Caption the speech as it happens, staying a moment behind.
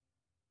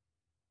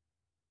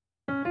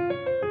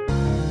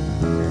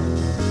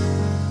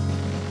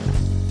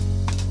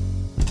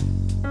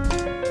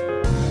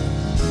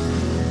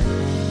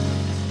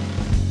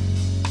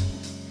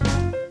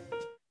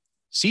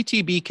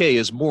CTBK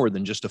is more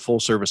than just a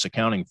full-service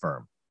accounting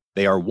firm.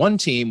 They are one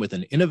team with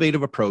an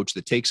innovative approach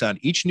that takes on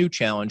each new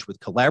challenge with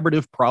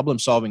collaborative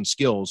problem-solving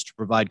skills to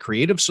provide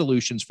creative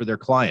solutions for their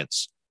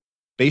clients.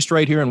 Based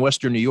right here in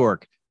Western New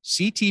York,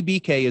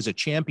 CTBK is a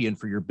champion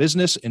for your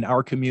business in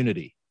our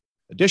community.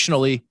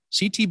 Additionally,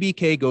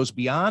 CTBK goes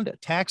beyond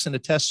tax and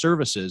attest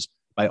services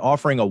by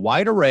offering a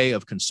wide array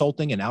of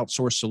consulting and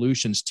outsourced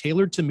solutions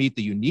tailored to meet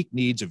the unique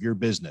needs of your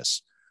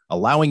business,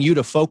 allowing you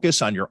to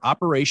focus on your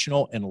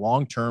operational and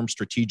long-term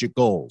strategic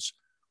goals.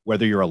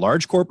 Whether you're a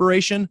large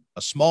corporation,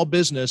 a small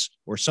business,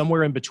 or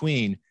somewhere in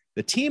between,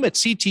 the team at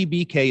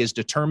CTBK is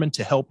determined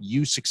to help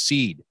you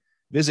succeed.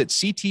 Visit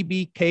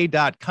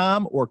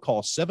ctbk.com or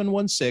call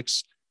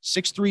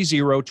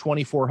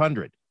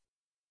 716-630-2400.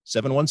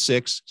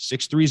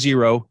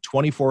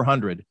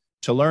 716-630-2400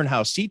 to learn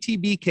how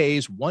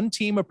CTBK's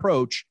one-team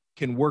approach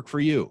can work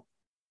for you.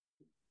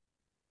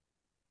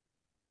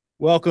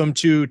 Welcome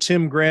to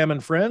Tim Graham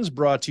and Friends,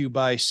 brought to you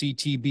by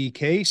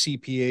CTBK,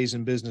 CPAs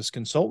and Business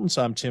Consultants.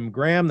 I'm Tim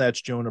Graham. That's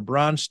Jonah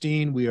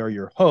Bronstein. We are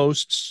your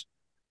hosts,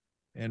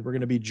 and we're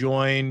going to be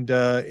joined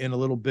in a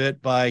little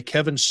bit by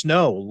Kevin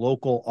Snow,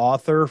 local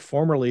author,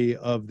 formerly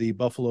of the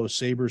Buffalo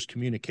Sabres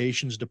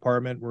Communications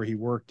Department, where he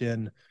worked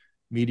in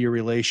media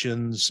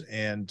relations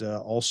and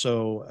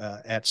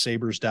also at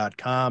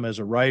sabres.com as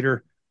a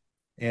writer.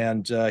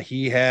 And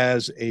he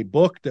has a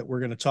book that we're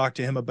going to talk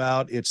to him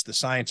about. It's The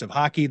Science of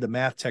Hockey, the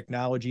Math,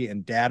 Technology,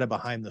 and Data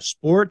Behind the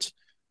Sport.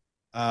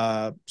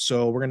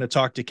 So we're going to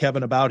talk to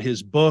Kevin about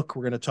his book.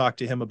 We're going to talk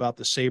to him about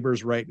the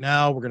Sabres right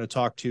now. We're going to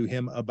talk to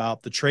him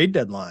about the trade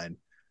deadline.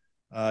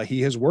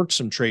 He has worked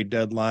some trade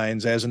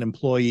deadlines as an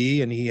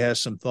employee, and he has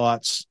some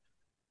thoughts,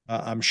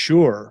 I'm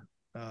sure,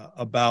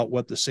 about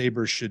what the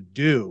Sabres should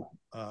do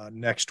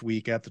next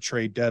week at the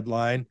trade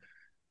deadline.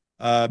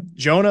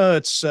 Jonah,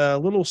 it's a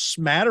little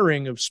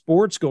smattering of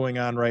sports going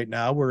on right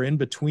now. We're in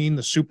between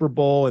the Super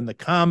Bowl and the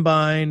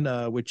Combine,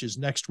 which is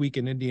next week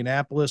in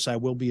Indianapolis. I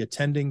will be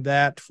attending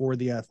that for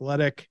The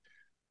Athletic.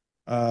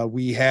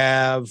 We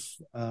have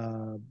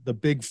the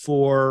Big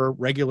Four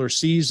regular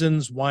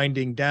seasons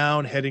winding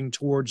down, heading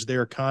towards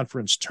their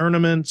conference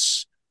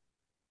tournaments.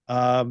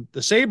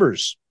 The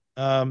Sabres,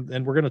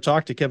 and we're going to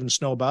talk to Kevin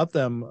Snow about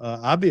them,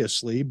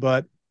 obviously,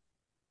 but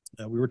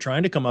we were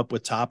trying to come up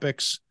with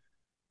topics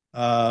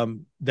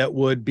that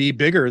would be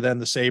bigger than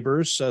the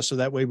Sabres. So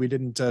that way we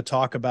didn't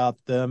talk about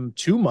them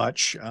too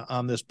much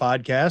on this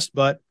podcast,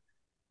 but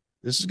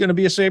this is going to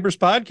be a Sabres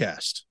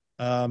podcast.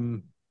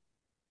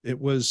 It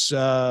was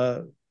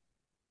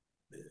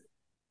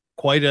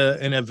quite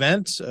an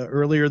event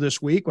earlier this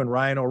week when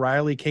Ryan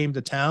O'Reilly came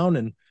to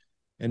town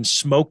and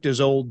smoked his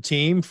old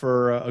team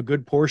for a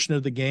good portion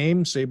of the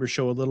game. Sabres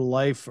show a little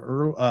life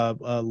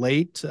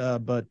late,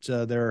 but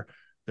their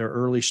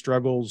early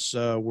struggles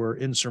were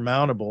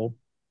insurmountable.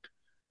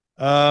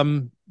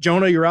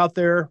 Jonah, you're out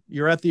there,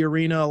 you're at the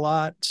arena a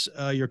lot.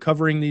 You're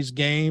covering these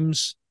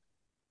games.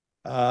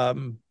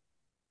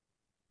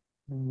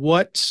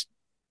 What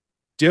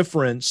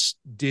difference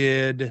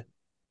did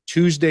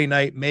Tuesday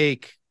night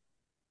make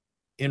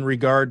in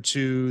regard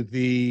to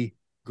the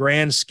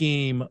grand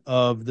scheme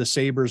of the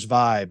Sabres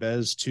vibe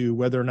as to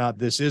whether or not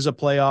this is a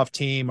playoff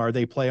team? Are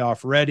they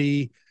playoff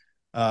ready?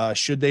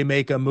 Should they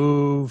make a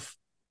move?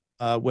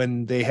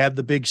 When they had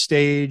the big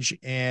stage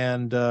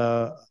and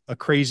a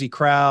crazy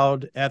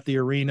crowd at the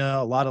arena,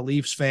 a lot of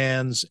Leafs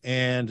fans,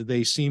 and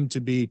they seemed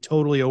to be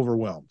totally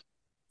overwhelmed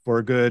for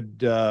a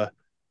good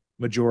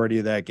majority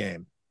of that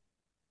game.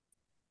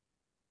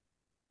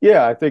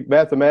 Yeah, I think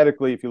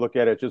mathematically, if you look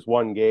at it, just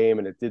one game,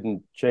 and it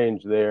didn't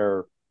change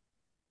their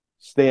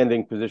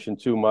standing position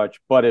too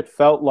much, but it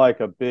felt like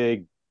a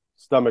big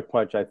stomach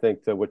punch, I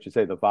think, to what you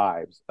say, the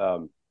vibes.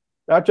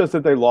 Not just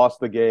that they lost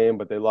the game,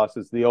 but they lost.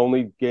 It's the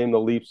only game the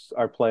Leafs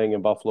are playing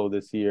in Buffalo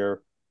this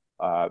year.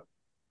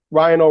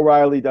 Ryan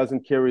O'Reilly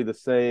doesn't carry the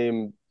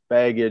same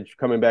baggage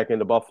coming back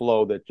into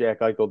Buffalo that Jack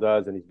Eichel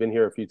does, and he's been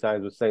here a few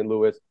times with St.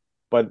 Louis.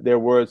 But there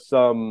were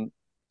some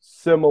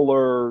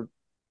similar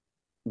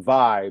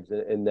vibes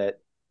in that,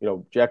 you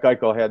know, Jack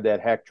Eichel had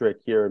that hack trick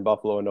here in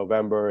Buffalo in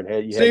November.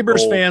 And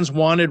Sabres fans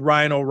wanted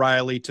Ryan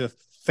O'Reilly to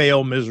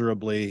fail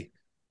miserably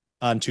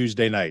on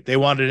Tuesday night. They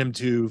wanted him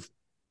to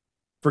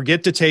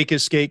forget to take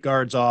his skate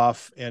guards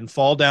off and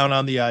fall down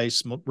on the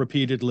ice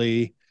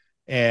repeatedly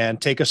and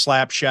take a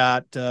slap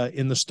shot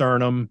in the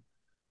sternum.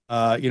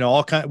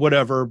 All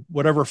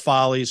whatever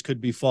follies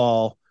could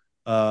befall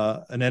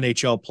an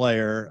NHL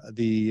player.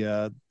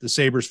 The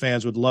Sabres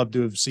fans would love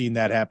to have seen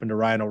that happen to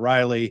Ryan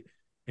O'Reilly,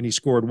 and he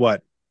scored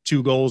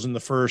 2 goals in the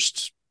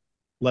first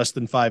less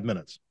than 5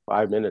 minutes.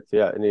 5 minutes,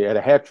 yeah, and he had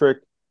a hat trick.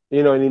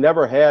 And he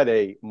never had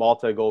a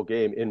multi-goal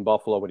game in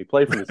Buffalo when he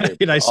played for the Sabres.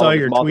 And I saw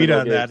your tweet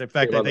on that. In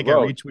fact, I think I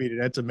retweeted.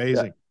 That's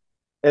amazing.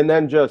 Yeah. And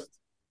then just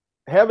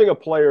having a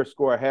player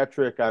score a hat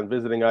trick on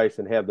visiting ice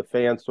and have the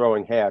fans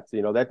throwing hats,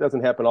 that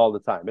doesn't happen all the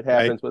time. It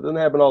happens, right, but it doesn't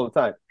happen all the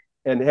time.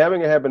 And having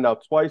it happen now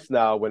twice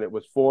now when it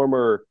was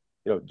former,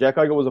 Jack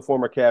Eichel was a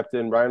former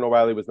captain. Ryan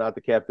O'Reilly was not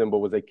the captain, but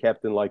was a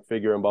captain-like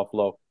figure in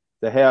Buffalo.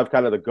 To have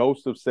kind of the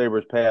ghost of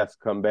Sabres past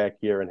come back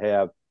here and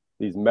have,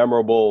 these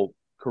memorable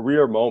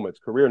career moments,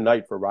 career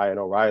night for Ryan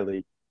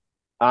O'Reilly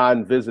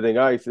on visiting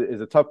ice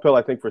is a tough pill,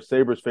 I think, for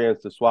Sabres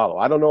fans to swallow.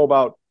 I don't know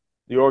about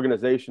the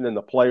organization and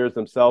the players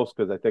themselves,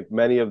 because I think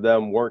many of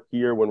them weren't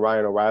here when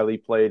Ryan O'Reilly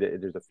played.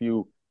 There's a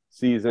few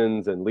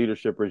seasons and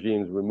leadership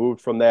regimes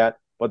removed from that,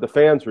 but the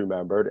fans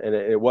remembered, and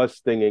it was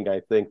stinging,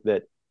 I think,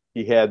 that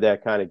he had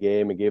that kind of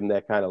game and gave him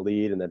that kind of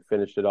lead and then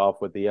finished it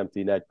off with the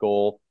empty net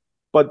goal.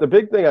 But the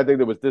big thing I think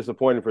that was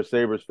disappointing for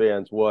Sabres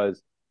fans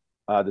was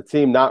the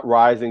team not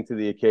rising to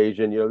the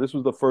occasion. This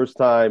was the first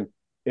time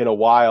in a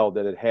while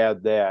that it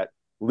had that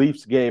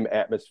Leafs game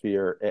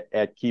atmosphere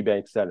at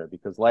KeyBank Center,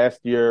 because last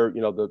year,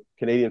 the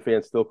Canadian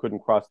fans still couldn't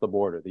cross the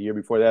border. The year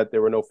before that,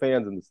 there were no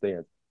fans in the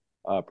stands.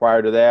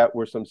 Prior to that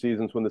were some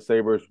seasons when the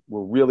Sabres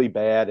were really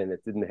bad and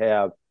it didn't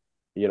have,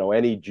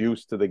 any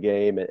juice to the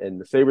game.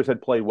 And the Sabres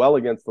had played well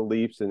against the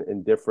Leafs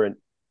in different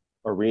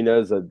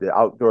arenas, the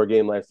outdoor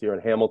game last year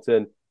in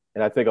Hamilton.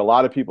 And I think a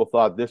lot of people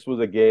thought this was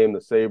a game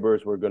the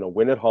Sabres were going to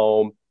win at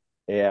home.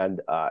 And,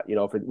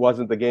 if it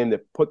wasn't the game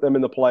that put them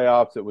in the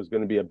playoffs, it was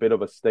going to be a bit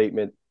of a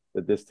statement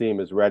that this team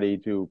is ready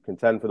to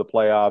contend for the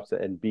playoffs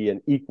and be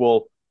an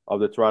equal of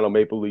the Toronto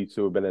Maple Leafs,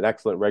 who have been an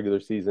excellent regular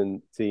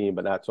season team,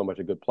 but not so much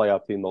a good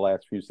playoff team the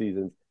last few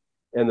seasons.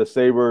 And the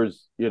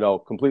Sabres,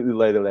 completely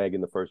laid an egg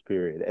in the first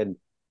period. And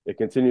it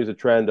continues a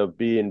trend of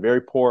being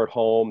very poor at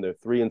home. They're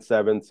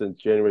 3-7 since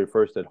January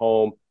 1st at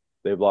home.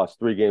 They've lost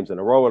 3 games in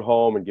a row at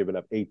home and given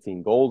up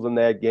 18 goals in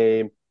that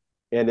game.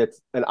 And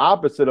it's an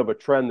opposite of a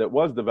trend that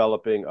was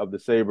developing of the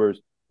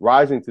Sabres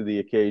rising to the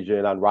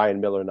occasion on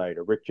Ryan Miller night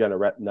or Rick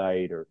Jeanneret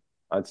night, or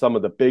on some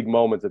of the big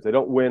moments. If they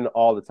don't win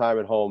all the time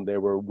at home, they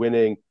were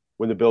winning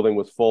when the building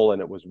was full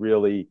and it was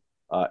really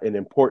an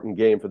important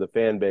game for the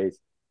fan base.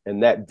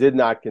 And that did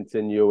not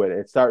continue. And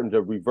it's starting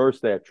to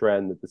reverse that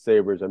trend that the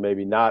Sabres are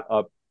maybe not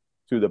up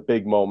to the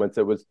big moments.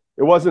 It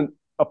wasn't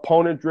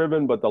opponent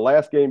driven, but the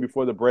last game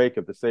before the break,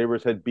 if the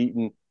Sabres had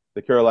beaten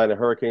the Carolina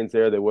Hurricanes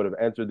there, they would have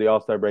entered the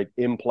All-Star break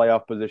in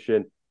playoff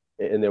position.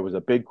 And there was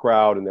a big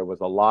crowd and there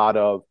was a lot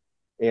of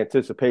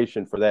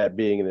anticipation for that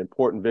being an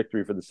important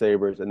victory for the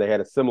Sabres. And they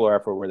had a similar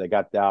effort where they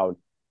got down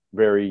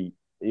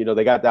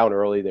they got down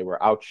early. They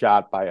were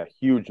outshot by a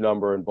huge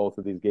number in both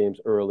of these games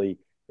early.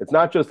 It's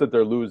not just that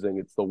they're losing,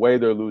 it's the way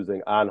they're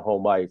losing on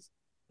home ice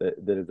that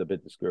is a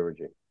bit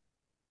discouraging.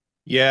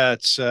 Yeah,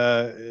 it's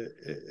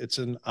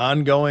an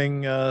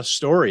ongoing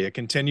story. It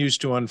continues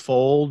to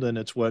unfold, and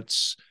it's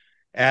what's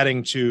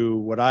adding to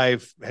what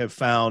have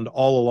found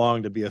all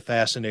along to be a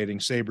fascinating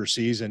Sabre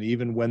season,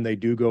 even when they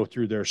do go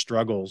through their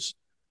struggles.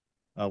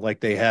 Like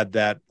they had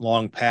that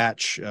long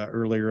patch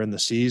earlier in the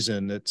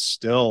season. It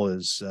still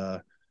is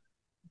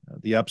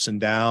the ups and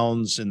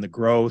downs and the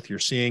growth. You're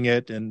seeing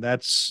it, and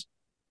that's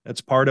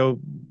part of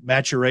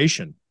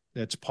maturation.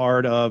 It's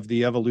part of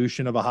the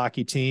evolution of a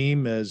hockey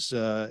team as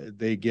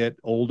they get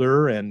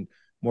older and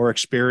more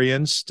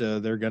experienced.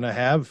 They're going to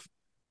have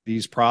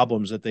these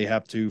problems that they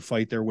have to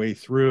fight their way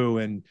through.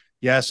 And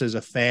yes, as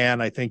a fan,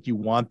 I think you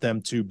want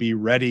them to be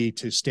ready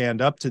to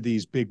stand up to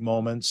these big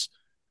moments.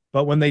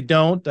 But when they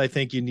don't, I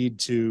think you need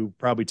to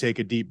probably take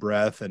a deep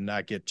breath and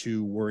not get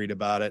too worried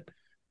about it.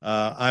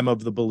 I'm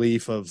of the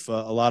belief of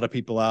a lot of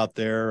people out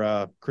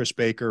there, Chris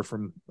Baker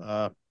from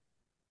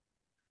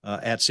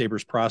at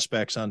Sabres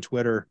Prospects on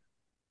Twitter,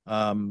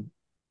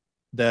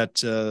 that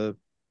the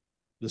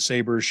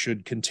Sabres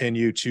should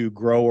continue to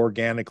grow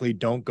organically.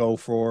 Don't go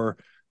for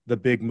the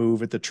big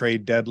move at the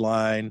trade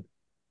deadline.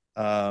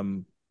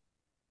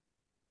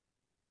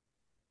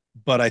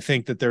 But I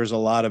think that there's a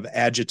lot of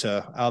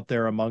agita out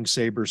there among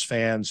Sabres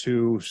fans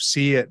who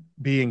see it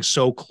being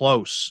so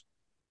close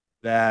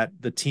that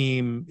the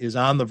team is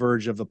on the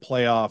verge of the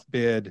playoff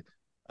bid,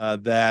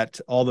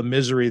 that all the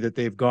misery that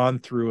they've gone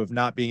through of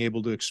not being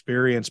able to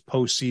experience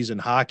postseason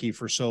hockey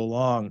for so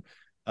long,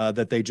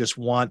 that they just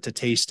want to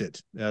taste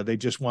it. They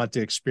just want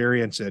to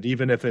experience it,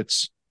 even if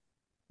it's,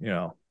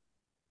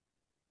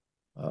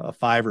 a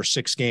 5 or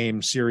 6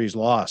 game series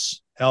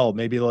loss. Hell,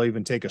 maybe they'll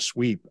even take a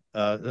sweep,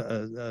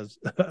 a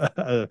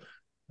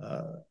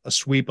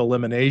sweep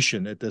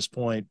elimination at this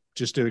point,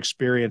 just to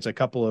experience a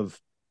couple of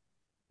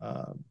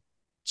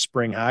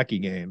spring hockey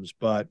games.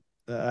 But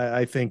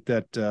I think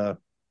that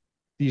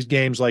these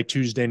games like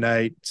Tuesday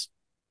night,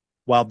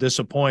 while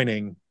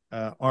disappointing,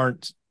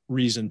 aren't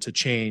reason to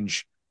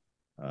change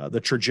the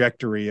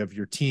trajectory of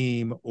your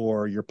team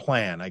or your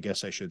plan, I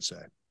guess I should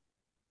say.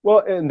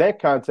 Well, in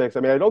that context,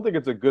 I don't think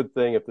it's a good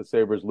thing if the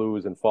Sabres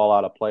lose and fall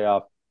out of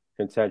playoff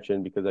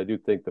contention, because I do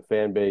think the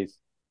fan base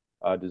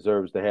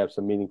deserves to have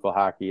some meaningful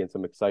hockey and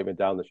some excitement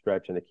down the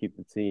stretch and to keep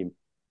the team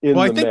in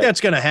well, the I think mix.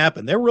 that's going to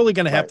happen. They're really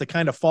going to have to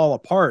kind of fall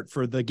apart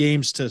for the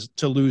games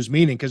to lose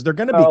meaning, because they're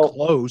going to be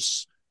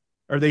close,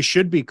 or they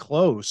should be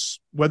close,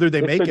 whether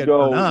they make it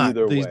or not.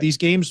 These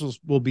games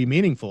will be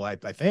meaningful, I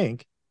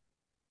think.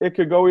 It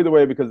could go either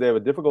way because they have a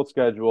difficult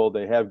schedule.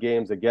 They have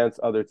games against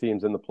other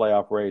teams in the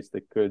playoff race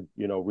that could,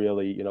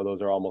 really,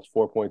 those are almost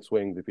 4-point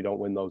swings if you don't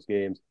win those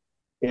games.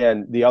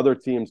 And the other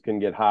teams can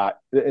get hot.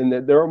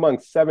 And they're among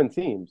 7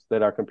 teams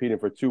that are competing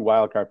for 2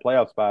 wildcard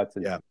playoff spots.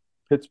 And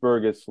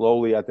Pittsburgh is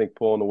slowly, I think,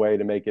 pulling away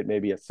to make it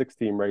maybe a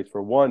 6-team race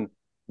for one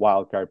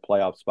wild card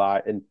playoff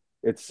spot. And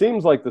it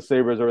seems like the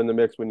Sabres are in the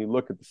mix when you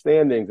look at the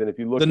standings. And if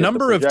you look the at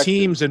number of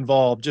teams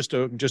involved, just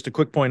a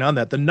quick point on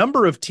that, the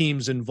number of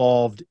teams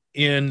involved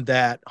in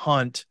that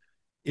hunt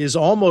is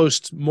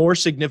almost more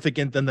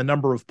significant than the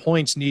number of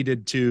points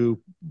needed to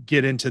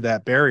get into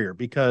that barrier,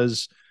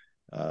 because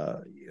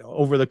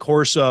over the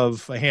course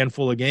of a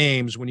handful of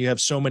games, when you have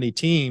so many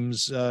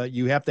teams,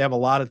 you have to have a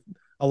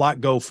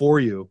lot go for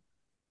you,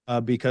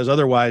 because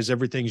otherwise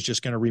everything's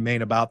just going to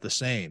remain about the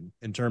same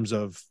in terms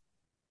of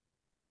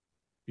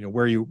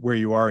where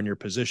you are in your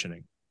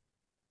positioning.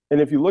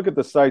 And if you look at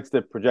the sites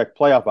that project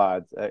playoff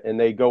odds, and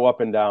they go up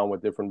and down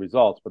with different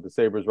results, but the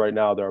Sabres right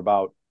now, they're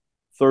about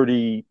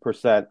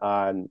 30%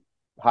 on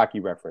Hockey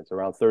Reference,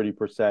 around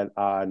 30%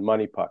 on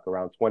Money Puck,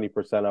 around 20%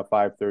 on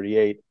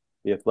 538.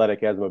 The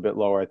Athletic has them a bit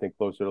lower, I think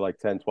closer to like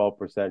 10,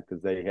 12%,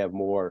 because they have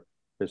more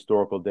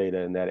historical data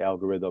in that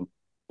algorithm.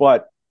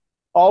 But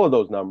all of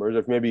those numbers,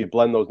 if maybe you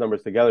blend those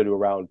numbers together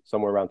to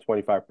somewhere around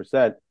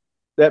 25%,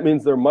 that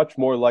means they're much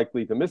more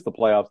likely to miss the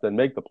playoffs than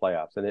make the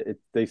playoffs. And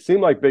they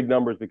seem like big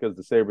numbers because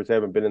the Sabres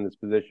haven't been in this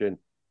position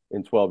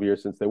in 12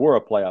 years since they were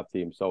a playoff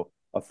team. So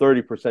a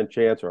 30%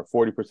 chance or a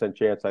 40%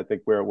 chance, I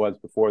think, where it was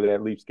before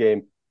that Leafs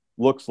game,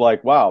 looks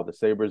like, wow, the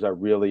Sabres are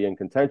really in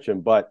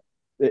contention. But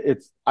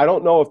I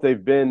don't know if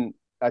they've been,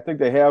 I think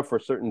they have for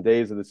certain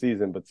days of the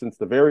season, but since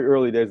the very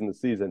early days in the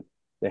season,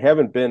 they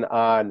haven't been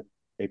on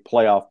a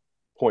playoff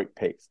point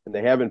pace, and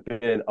they haven't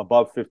been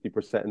above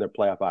 50% in their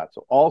playoff odds.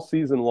 So all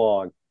season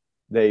long,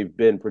 they've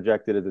been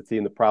projected as a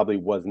team that probably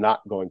was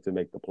not going to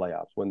make the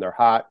playoffs. When they're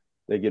hot,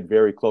 they get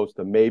very close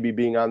to maybe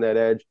being on that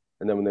edge.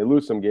 And then when they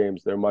lose some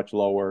games, they're much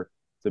lower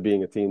to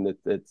being a team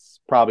that's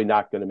probably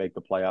not going to make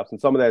the playoffs.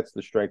 And some of that's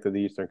the strength of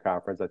the Eastern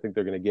Conference. I think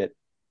they're going to get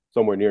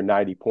somewhere near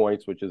 90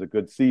 points, which is a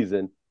good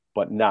season,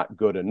 but not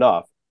good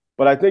enough.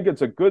 But I think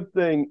it's a good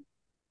thing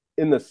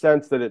in the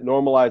sense that it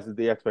normalizes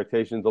the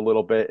expectations a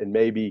little bit and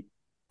maybe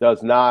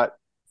does not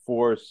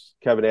force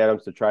Kevyn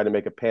Adams to try to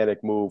make a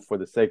panic move for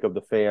the sake of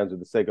the fans or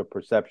the sake of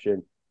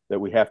perception that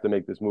we have to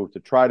make this move to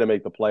try to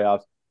make the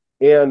playoffs.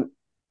 And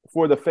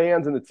for the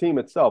fans and the team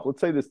itself,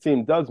 let's say this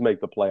team does make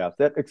the playoffs,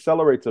 that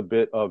accelerates a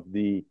bit of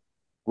the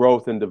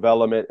growth and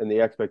development and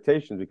the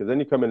expectations, because then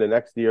you come into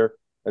next year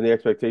and the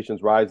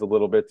expectations rise a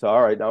little bit to,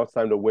 all right, now it's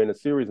time to win a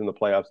series in the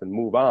playoffs and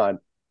move on.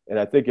 And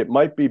I think it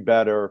might be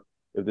better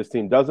if this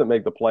team doesn't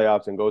make the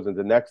playoffs and goes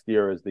into next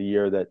year as the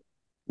year that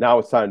now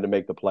it's time to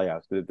make the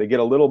playoffs. If they get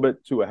a little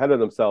bit too ahead of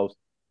themselves,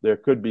 there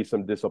could be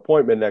some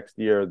disappointment next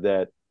year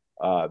that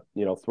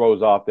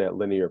throws off that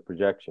linear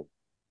projection.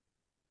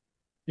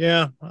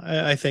 Yeah,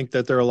 I think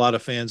that there are a lot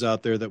of fans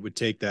out there that would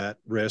take that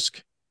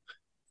risk.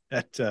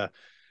 That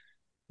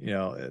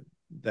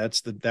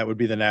that would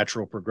be the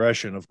natural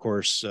progression. Of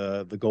course,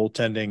 the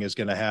goaltending is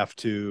going to have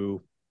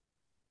to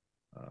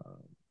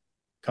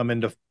come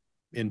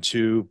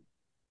into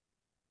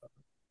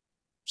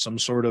some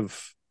sort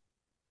of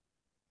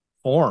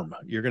form.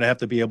 You're going to have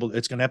to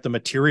it's going to have to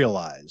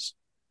materialize.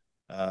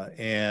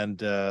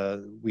 And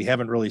we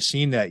haven't really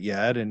seen that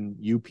yet. And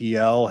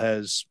UPL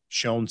has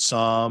shown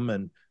some,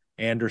 and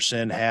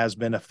Anderson has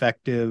been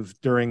effective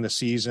during the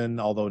season,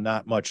 although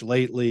not much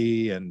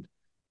lately. And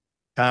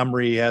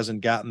Comrie hasn't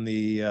gotten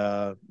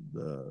the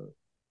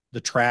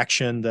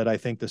traction that I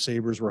think the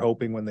Sabres were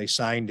hoping when they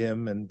signed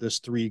him. And this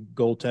 3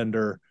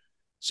 goaltender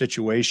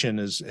situation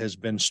has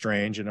been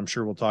strange. And I'm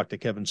sure we'll talk to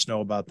Kevin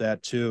Snow about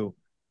that too.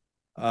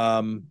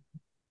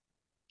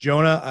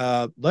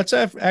 Jonah, let's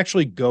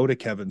actually go to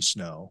Kevin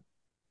Snow.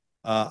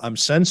 I'm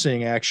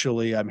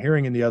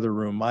hearing in the other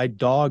room, my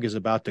dog is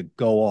about to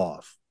go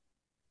off.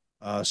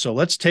 So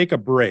let's take a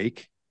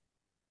break,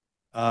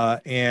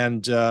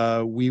 and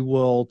we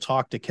will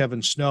talk to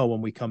Kevin Snow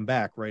when we come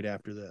back right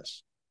after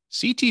this.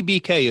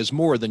 CTBK is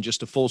more than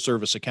just a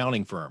full-service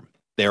accounting firm.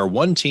 They are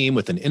one team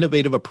with an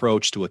innovative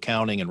approach to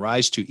accounting and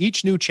rise to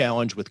each new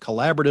challenge with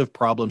collaborative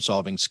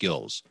problem-solving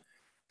skills.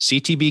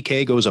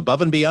 CTBK goes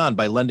above and beyond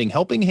by lending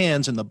helping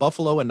hands in the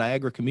Buffalo and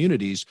Niagara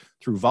communities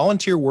through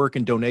volunteer work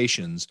and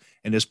donations,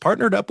 and is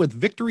partnered up with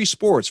Victory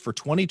Sports for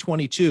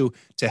 2022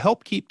 to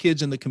help keep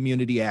kids in the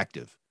community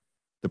active.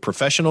 The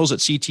professionals at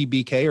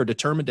CTBK are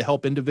determined to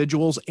help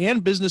individuals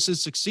and businesses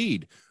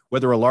succeed.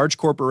 Whether a large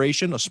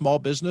corporation, a small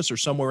business, or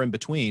somewhere in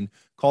between,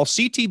 call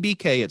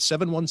CTBK at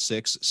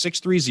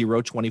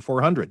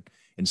 716-630-2400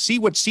 and see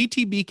what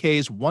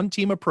CTBK's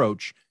one-team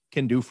approach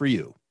can do for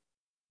you.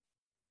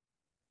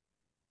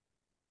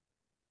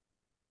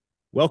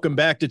 Welcome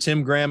back to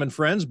Tim Graham and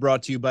Friends,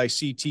 brought to you by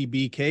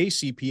CTBK,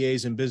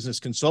 CPAs and Business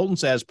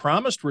Consultants. As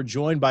promised, we're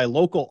joined by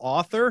local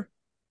author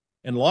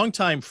and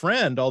longtime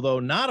friend, although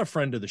not a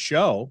friend of the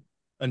show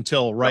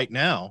until right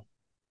now,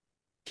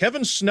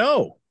 Kevin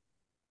Snow.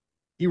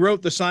 He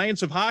wrote The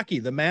Science of Hockey,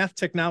 the math,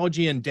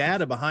 technology, and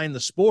data behind the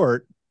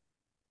sport.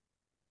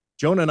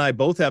 Jonah and I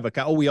both have a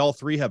copy. We all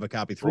 3 have a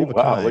copy. 3 of a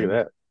kind. Look at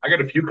that. I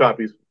got a few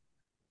copies.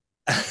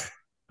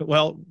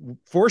 Well,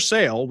 for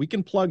sale, we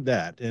can plug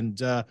that. And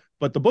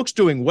but the book's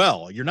doing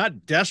well. You're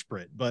not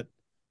desperate, but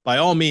by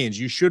all means,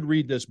 you should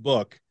read this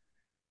book.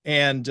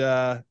 And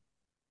it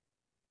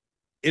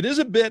is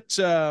a bit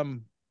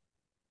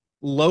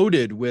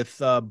loaded with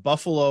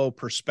Buffalo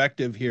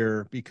perspective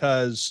here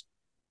because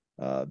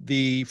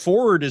the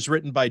forward is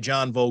written by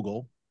John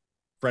Vogel,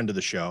 friend of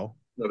the show.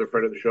 Another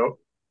friend of the show.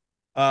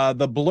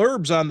 The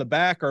blurbs on the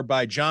back are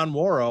by John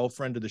Morrow,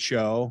 friend of the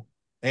show,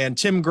 and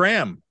Tim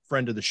Graham,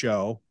 friend of the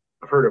show.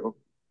 I've heard of him.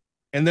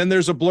 And then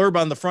there's a blurb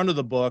on the front of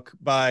the book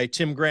by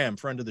Tim Graham,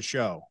 friend of the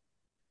show.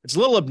 It's a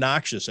little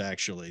obnoxious,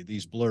 actually,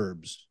 these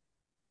blurbs.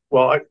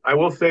 Well, I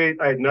will say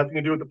I had nothing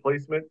to do with the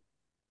placement.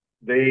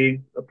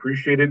 They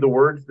appreciated the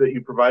words that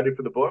you provided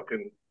for the book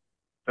and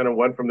kind of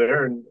went from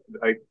there. And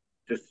I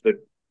just said,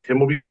 Tim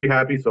will be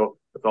happy. So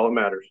that's all that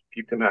matters.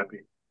 Keep Tim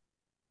happy.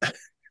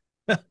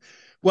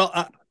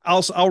 Well,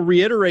 I'll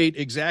reiterate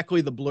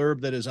exactly the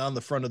blurb that is on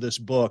the front of this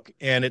book.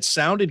 And it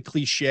sounded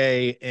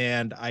cliche.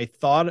 And I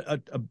thought,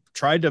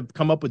 tried to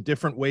come up with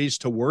different ways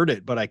to word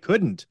it, but I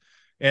couldn't.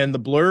 And the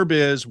blurb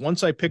is,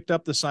 once I picked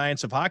up the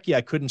science of hockey,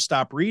 I couldn't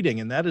stop reading.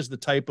 And that is the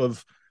type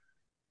of,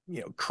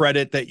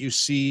 credit that you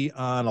see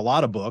on a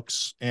lot of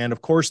books. And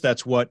of course,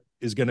 that's what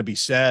is going to be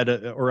said,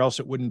 or else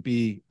it wouldn't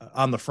be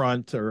on the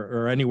front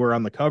or anywhere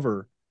on the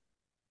cover.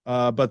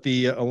 But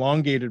the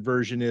elongated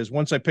version is,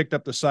 once I picked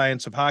up the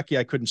science of hockey,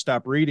 I couldn't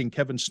stop reading.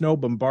 Kevin Snow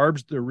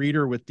bombards the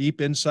reader with deep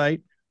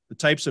insight, the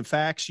types of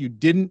facts you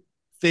didn't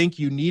think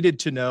you needed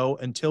to know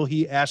until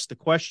he asked the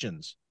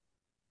questions.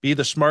 Be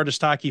the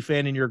smartest hockey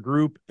fan in your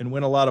group and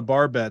win a lot of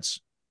bar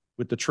bets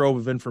with the trove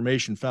of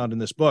information found in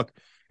this book.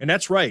 And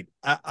that's right.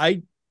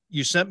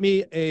 You sent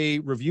me a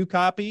review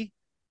copy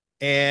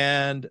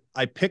and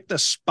I picked a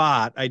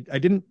spot. I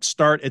didn't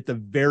start at the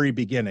very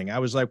beginning. I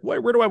was like,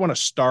 where do I want to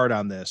start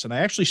on this? And I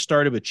actually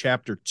started with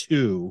chapter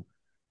 2,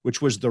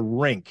 which was the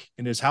rink,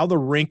 and is how the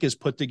rink is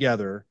put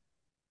together.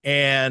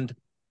 And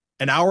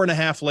an hour and a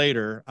half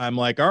later, I'm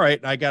like, all right,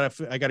 I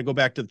gotta go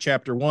back to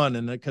chapter 1.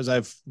 And because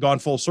I've gone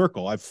full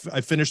circle, I've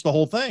finished the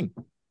whole thing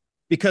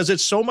because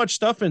it's so much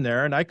stuff in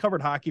there. And I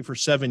covered hockey for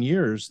 7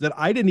 years that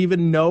I didn't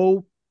even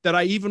know that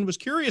I even was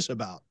curious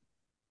about.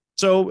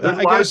 So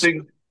I guess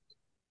a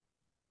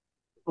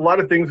lot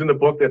of things in the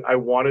book that I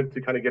wanted to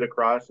kind of get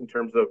across in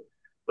terms of,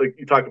 like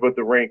you talked about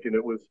the rink, and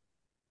it was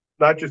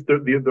not just the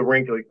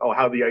rink, like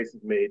how the ice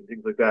is made and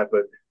things like that,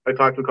 but I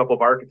talked to a couple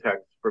of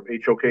architects from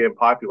HOK and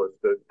Populous,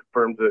 the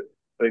firms that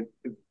I think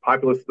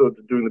Populous still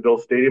doing the Bill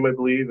Stadium, I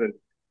believe, and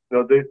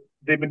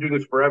they've been doing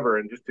this forever,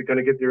 and just to kind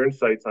of get their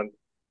insights on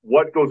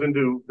what goes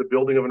into the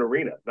building of an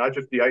arena, not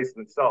just the ice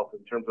in itself,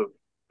 in terms of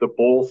the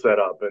bowl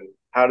setup and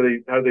how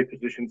do they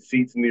position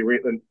seats in the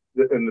arena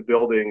in the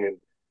building, and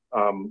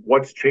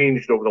what's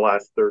changed over the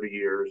last 30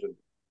 years, and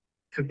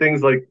to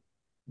things like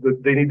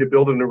they need to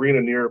build an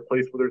arena near a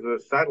place where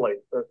there's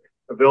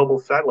available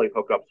satellite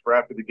hookups for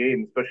after the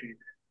game, especially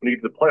when you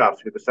get to the playoffs.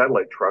 You get the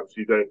satellite trucks.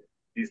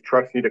 These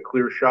trucks need a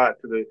clear shot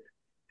to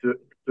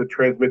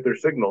transmit their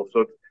signal. So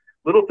it's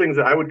little things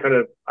that I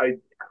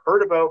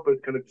heard about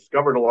but kind of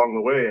discovered along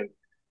the way,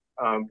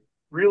 and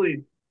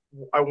really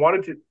I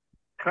wanted to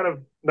kind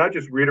of not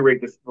just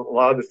reiterate a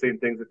lot of the same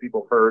things that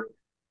people heard.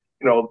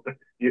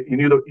 You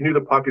knew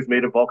the puck is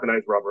made of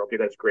vulcanized rubber. Okay,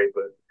 that's great,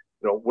 but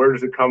where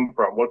does it come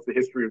from? What's the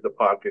history of the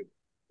puck, and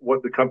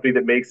what the company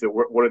that makes it?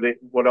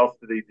 What else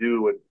do they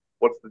do, and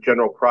what's the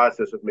general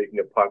process of making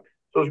a puck?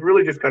 So it's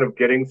really just kind of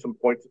getting some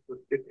points,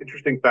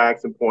 interesting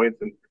facts and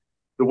points. And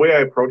the way I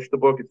approach the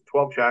book, it's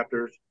 12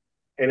 chapters,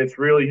 and it's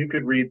really, you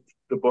could read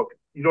the book.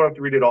 You don't have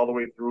to read it all the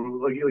way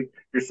through. Like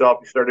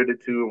yourself, you started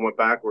at 2 and went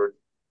backwards,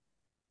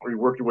 or you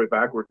worked your way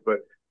backwards. But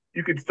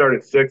you could start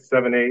at 6,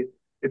 7, 8.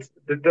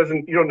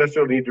 You don't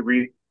necessarily need to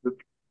read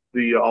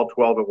the all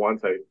 12 at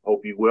once. I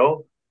hope you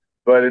will,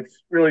 but it's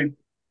really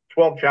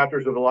 12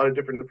 chapters of a lot of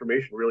different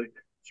information, really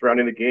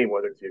surrounding the game,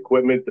 whether it's the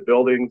equipment, the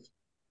buildings,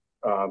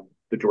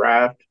 the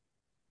draft,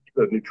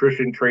 the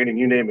nutrition, training,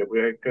 you name it. We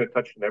kind of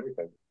touched on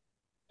everything.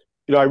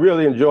 I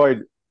really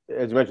enjoyed,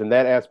 as you mentioned,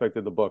 that aspect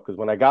of the book, because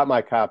when I got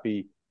my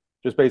copy,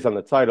 just based on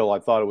the title, I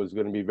thought it was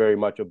going to be very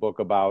much a book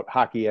about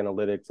hockey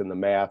analytics and the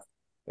math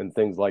and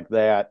things like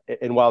that.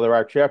 And while there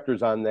are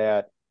chapters on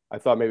that, I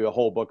thought maybe a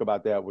whole book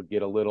about that would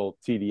get a little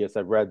tedious.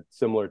 I've read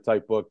similar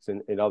type books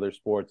in other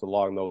sports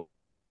along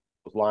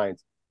those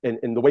lines. And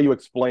the way you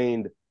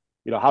explained,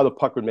 how the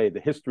puck was made,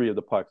 the history of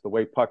the pucks, the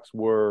way pucks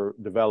were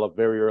developed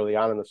very early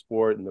on in the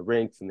sport, and the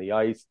rinks and the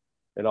ice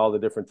and all the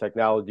different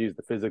technologies,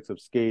 the physics of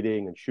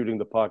skating and shooting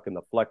the puck and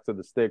the flex of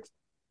the sticks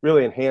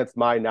really enhanced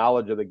my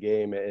knowledge of the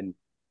game. And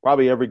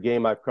probably every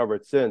game I've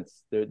covered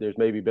since, there's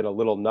maybe been a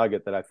little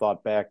nugget that I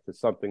thought back to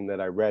something that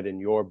I read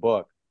in your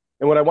book.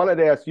 And what I wanted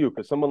to ask you,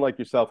 because someone like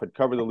yourself had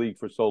covered the league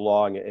for so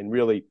long and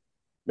really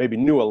maybe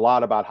knew a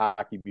lot about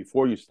hockey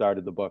before you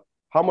started the book,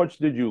 how much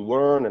did you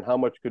learn, and how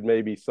much could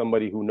maybe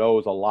somebody who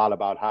knows a lot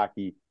about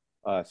hockey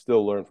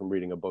still learn from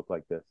reading a book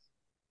like this?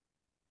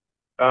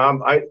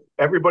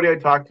 Everybody I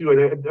talked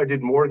to, I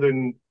did more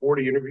than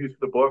 40 interviews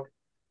for the book.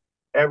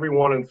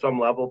 Everyone on some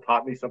level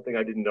taught me something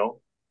I didn't know.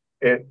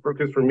 And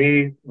because for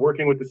me,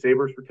 working with the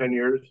Sabres for 10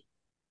 years,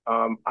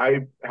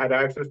 I had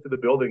access to the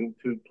building,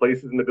 to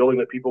places in the building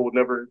that people would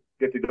never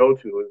get to go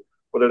to,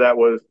 whether that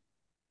was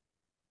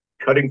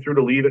cutting through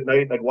to leave at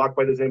night, I'd walk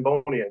by the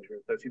Zamboni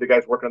entrance. I'd see the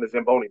guys working on the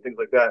Zamboni, things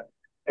like that,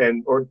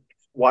 or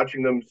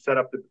watching them set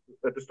up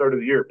at the start of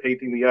the year,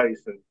 painting the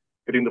ice and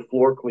getting the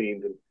floor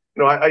cleaned. And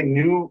I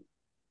knew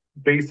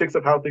basics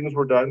of how things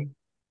were done,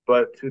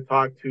 but to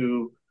talk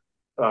to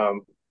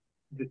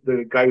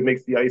the guy who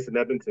makes the ice in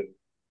Edmonton,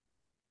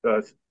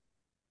 I'm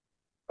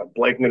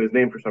blanking on his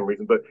name for some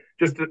reason, but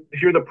just to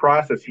hear the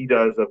process he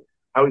does of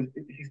how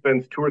he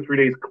spends 2 or 3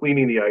 days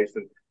cleaning the ice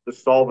and the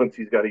solvents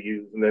he's got to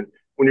use, and then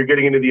when you're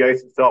getting into the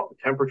ice itself, the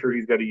temperature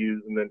he's got to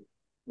use, and then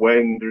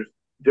when there's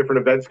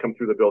different events come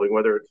through the building,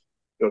 whether it's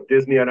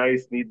Disney on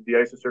ice needs the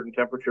ice a certain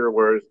temperature,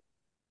 whereas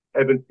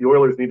the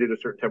Oilers needed a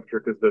certain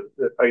temperature because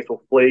the ice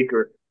will flake,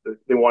 or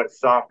they want it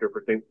softer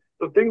for things.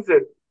 So things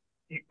that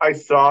I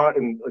saw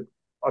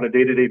on a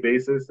day-to-day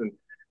basis, and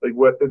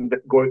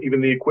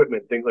even the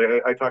equipment things.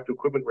 Like I talk to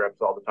equipment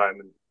reps all the time,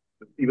 and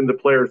even the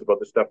players about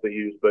the stuff they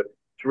use. But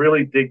to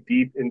really dig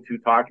deep into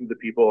talking to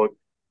people,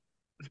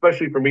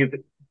 especially for me,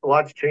 a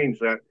lot's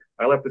changed.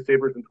 I left the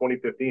Sabres in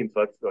 2015,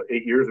 so that's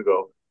 8 years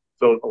ago.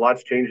 So a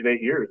lot's changed in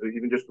 8 years,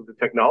 even just with the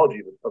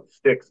technology of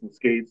sticks and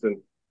skates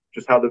and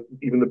just how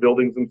even the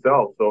buildings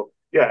themselves. So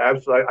yeah,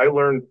 absolutely. I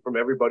learned from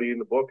everybody in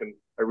the book, and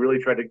I really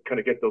tried to kind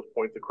of get those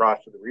points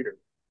across to the reader.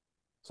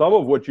 Some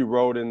of what you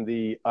wrote in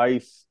the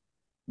ice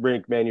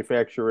rink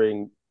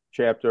manufacturing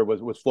chapter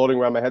was floating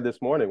around my head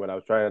this morning when I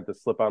was trying to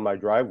slip on my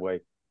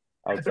driveway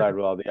outside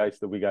with all the ice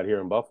that we got here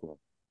in Buffalo.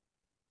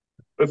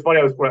 It's funny.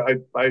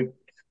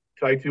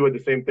 I too had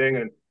the same thing,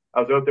 and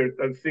I was out there.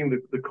 I was seeing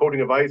the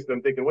coating of ice, and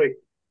I'm thinking, wait,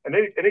 an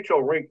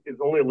NHL rink is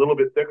only a little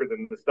bit thicker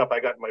than the stuff I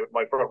got in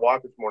my front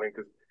walk this morning.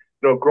 Because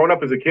growing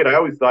up as a kid, I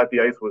always thought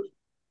the ice was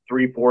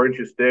 3-4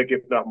 inches thick,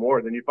 if not more.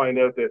 And then you find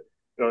out that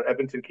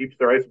Edmonton keeps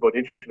their ice about 1.25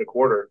 inches,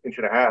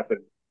 1.5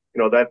 inches,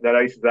 and that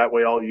ice is that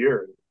way all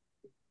year.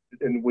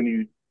 And when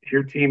you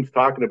hear teams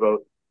talking about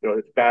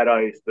it's bad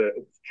ice, that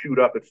it's chewed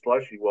up, it's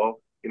slushy.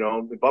 Well,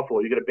 in Buffalo,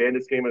 you get a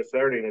Bandits game on a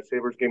Saturday and a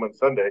Sabres game on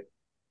Sunday.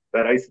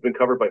 That ice has been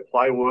covered by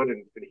plywood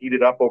and been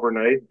heated up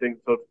overnight and things.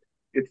 So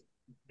it's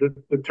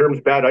the terms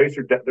bad ice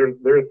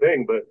they're a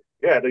thing. But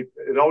yeah,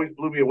 it always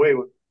blew me away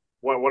with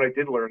what I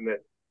did learn,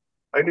 that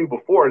I knew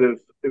before that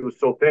it was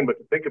so thin, but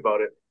to think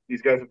about it,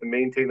 these guys have to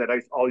maintain that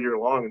ice all year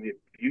long, and the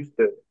abuse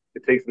that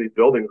it takes in these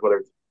buildings, whether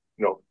it's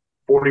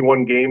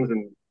 41 games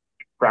and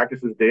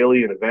practices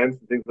daily and events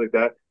and things like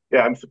that.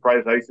 Yeah, I'm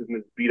surprised ice isn't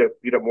as beat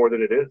up more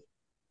than it is.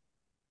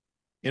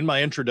 In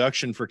my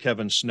introduction for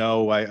Kevin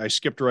Snow, I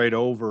skipped right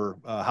over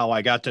how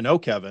I got to know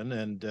Kevin,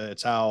 and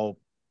it's how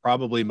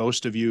probably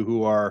most of you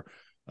who are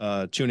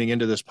tuning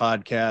into this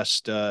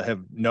podcast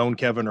have known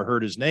Kevin or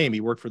heard his name.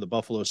 He worked for the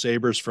Buffalo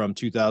Sabres from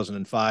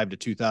 2005 to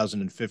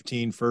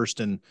 2015, first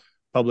in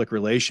public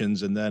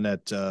relations and then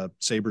at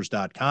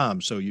sabres.com.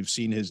 So you've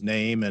seen his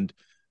name, and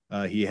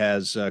he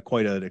has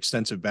quite an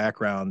extensive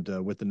background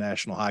with the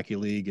National Hockey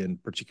League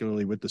and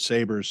particularly with the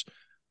Sabres.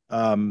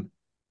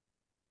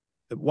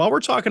 While we're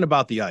talking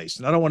about the ice,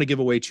 and I don't want to give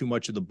away too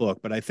much of the book,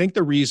 but I think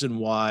the reason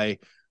why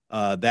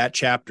that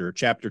chapter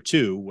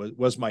 2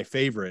 was my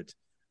favorite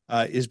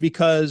is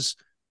because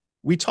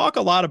we talk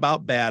a lot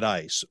about bad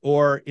ice,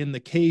 or in the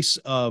case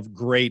of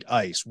great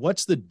ice,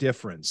 what's the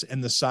difference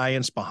and the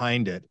science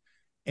behind it?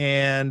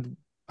 And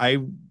I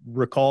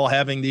recall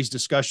having these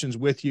discussions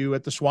with you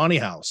at the Swanee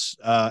House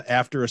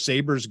after a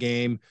Sabres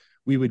game.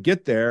 We would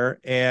get there,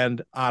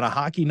 and on a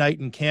Hockey Night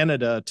in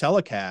Canada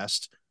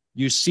telecast,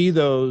 you see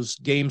those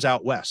games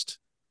out west.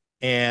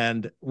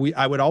 And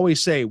I would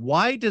always say,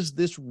 why does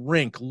this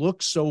rink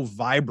look so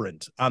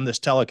vibrant on this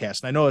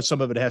telecast? And I know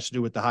some of it has to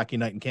do with the Hockey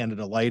Night in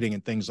Canada lighting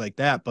and things like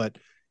that, but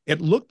it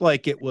looked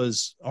like it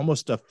was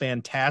almost a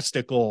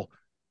fantastical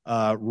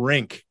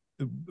rink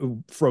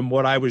from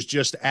what I was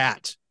just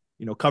at,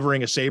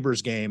 covering a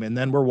Sabres game. And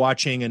then we're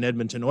watching an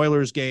Edmonton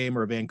Oilers game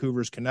or a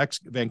Vancouver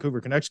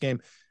Canucks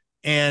game.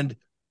 And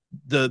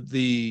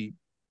the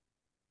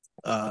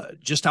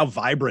just how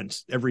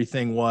vibrant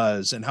everything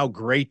was and how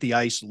great the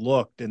ice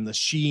looked and the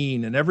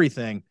sheen and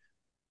everything.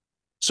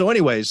 So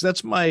anyways,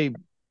 that's my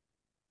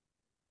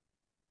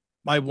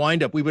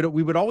wind up. We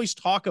would always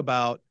talk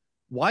about,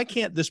 why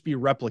can't this be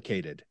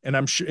replicated? And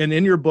I'm sure, and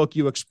in your book,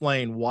 you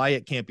explain why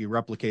it can't be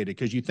replicated,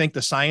 because you think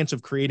the science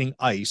of creating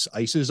ice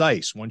is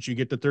ice. Once you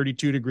get to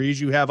 32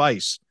 degrees, you have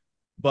ice.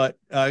 But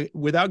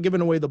without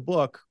giving away the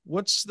book,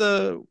 what's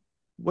the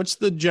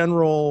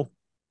general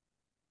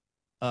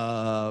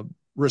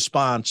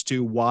response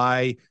to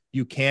why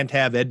you can't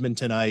have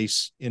Edmonton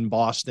ice in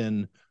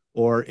Boston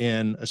or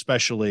in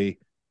especially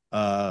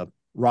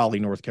Raleigh,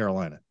 North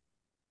Carolina?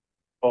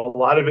 Well, a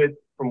lot of it,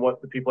 from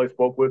what the people I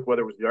spoke with,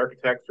 whether it was the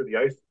architects or the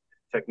ice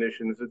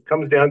technicians, it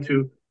comes down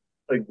to,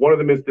 like, one of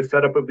them is the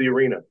setup of the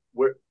arena,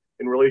 where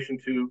in relation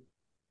to,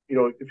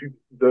 if you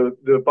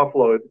the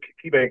Buffalo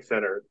KeyBank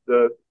Center,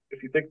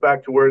 if you think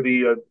back to where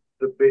the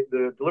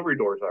delivery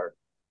doors are,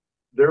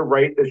 they're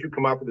right as you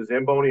come out of the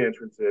Zamboni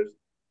entrances.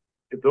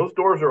 If those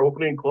doors are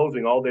opening and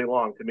closing all day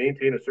long, to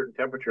maintain a certain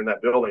temperature in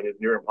that building is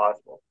near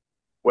impossible.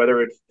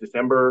 Whether it's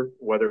December,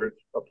 whether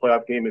it's a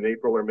playoff game in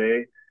April or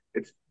May,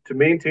 it's to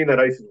maintain that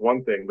ice is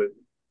one thing, but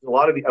a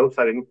lot of the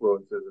outside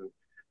influences, and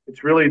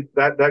it's really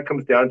that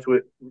comes down to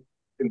it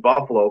in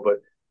Buffalo.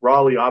 But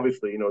Raleigh,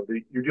 obviously,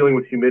 you're dealing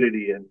with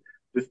humidity and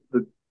just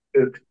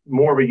it's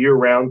more of a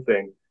year-round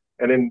thing.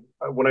 And then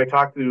when I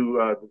talked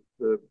to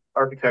the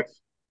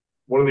architects,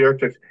 one of the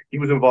architects, he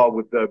was involved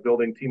with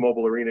building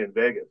T-Mobile Arena in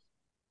Vegas,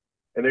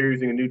 and they're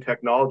using a new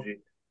technology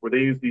where they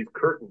use these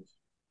curtains.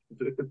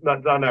 It's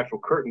not an actual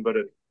curtain, but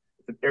it's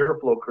an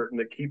airflow curtain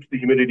that keeps the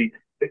humidity,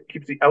 that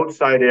keeps the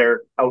outside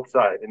air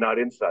outside and not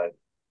inside.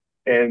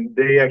 And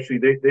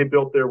they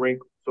built their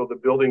rink so the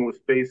building was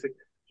facing,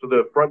 so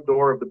the front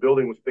door of the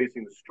building was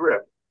facing the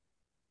strip,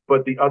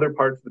 but the other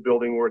parts of the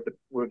building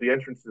where the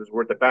entrances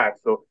were at the back,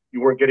 so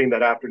you weren't getting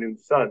that afternoon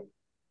sun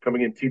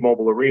coming in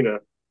T-Mobile Arena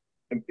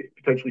and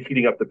potentially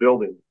heating up the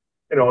building.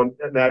 And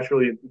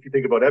naturally, if you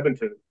think about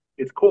Edmonton,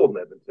 it's cold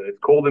in Edmonton, it's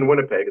cold in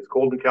Winnipeg, it's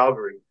cold in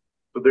Calgary,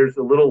 so there's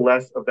a little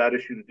less of that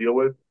issue to deal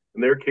with.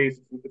 In their case,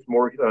 it's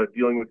more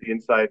dealing with the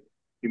inside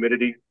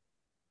humidity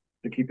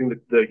and keeping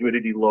the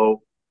humidity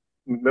low.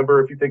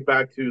 Remember, if you think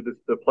back to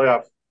the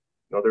playoffs,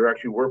 there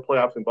actually were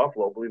playoffs in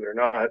Buffalo, believe it or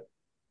not.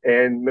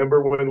 And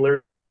remember when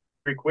Larry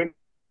Quinn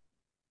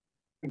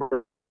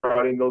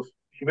brought in those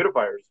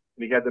humidifiers,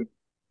 and he had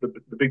the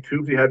big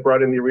tubes he had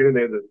brought in the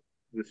arena.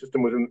 The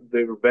system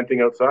they were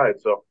venting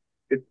outside. So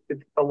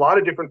it's a lot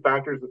of different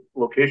factors.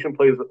 Location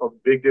plays a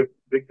big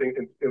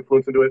thing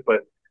influence into it.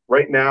 But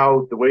right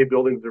now, the way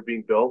buildings are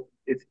being built,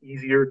 it's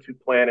easier to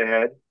plan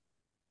ahead.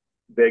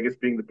 Vegas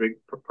being the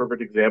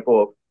perfect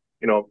example of,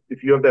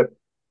 if you have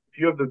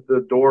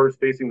the doors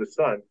facing the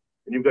sun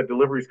and you've got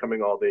deliveries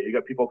coming all day, you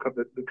got people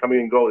coming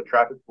and go, the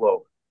traffic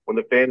flow, when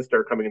the fans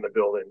start coming in the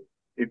building,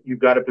 if you've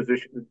got a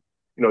position,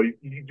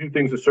 you do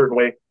things a certain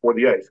way for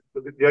the ice.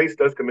 But the ice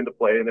does come into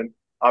play, and then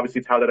obviously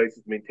it's how that ice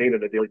is maintained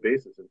on a daily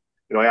basis. And,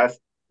 I asked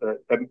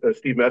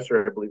Steve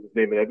Messer, I believe his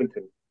name in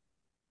Edmonton,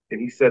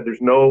 and he said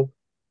there's no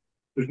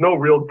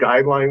real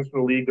guidelines from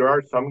the league. There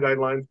are some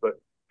guidelines, but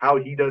how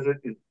he does it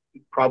is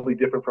probably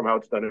different from how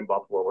it's done in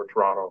Buffalo or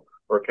Toronto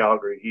or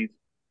Calgary. He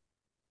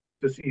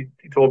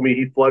told me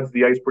he floods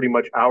the ice pretty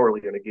much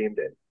hourly on a game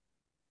day.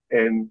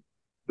 And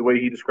the way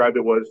he described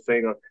it was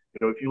saying,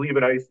 if you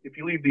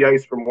leave the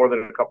ice for more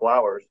than a couple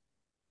hours,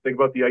 think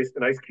about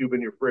an ice cube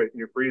in your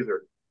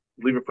freezer.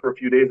 You leave it for a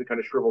few days, it kind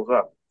of shrivels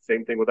up.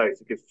 Same thing with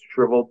ice. It gets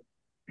shriveled,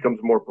 becomes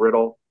more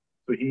brittle.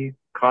 So he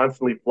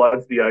constantly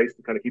floods the ice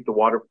to kind of keep the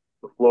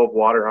flow of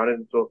water on it.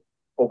 And so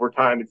over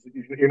time,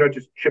 you're not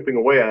just chipping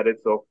away at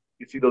it. So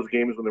you see those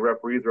games when the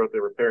referees are out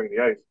there repairing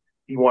the ice.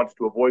 He wants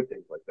to avoid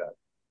things like that.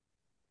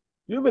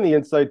 Do you have any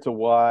insight to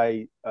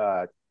why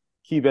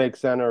KeyBank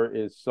Center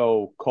is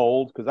so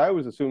cold? Because I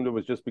always assumed it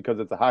was just because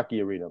it's a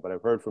hockey arena, but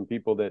I've heard from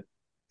people that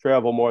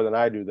travel more than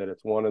I do that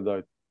it's one of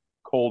the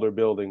colder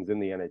buildings in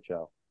the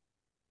NHL.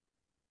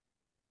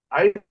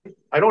 I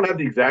don't have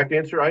the exact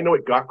answer. I know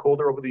it got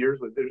colder over the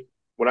years.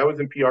 When I was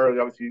in PR,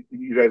 obviously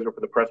you guys are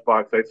for the press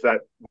box. I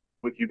sat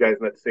with you guys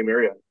in that same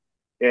area.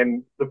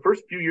 And the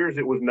first few years,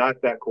 it was not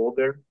that cold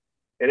there.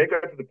 And it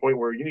got to the point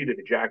where you needed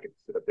a jacket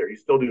to sit up there. You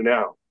still do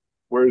now.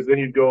 Whereas then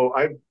you'd go,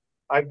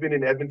 I've been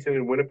in Edmonton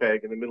and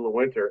Winnipeg in the middle of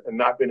winter and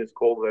not been as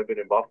cold as I've been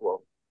in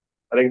Buffalo.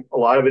 I think a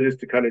lot of it is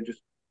to kind of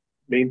just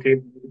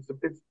maintain.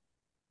 It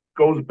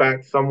goes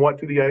back somewhat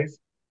to the ice,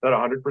 not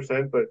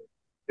 100%, but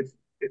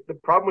the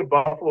problem with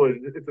Buffalo is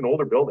it's an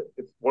older building.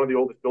 It's one of the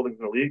oldest buildings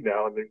in the league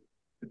now, and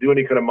to do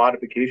any kind of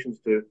modifications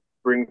to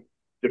bring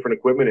different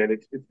equipment in,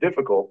 it's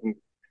difficult. And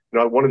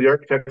one of the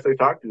architects I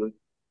talked to,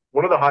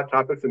 one of the hot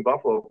topics in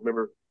Buffalo,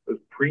 remember, it was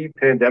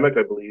pre-pandemic,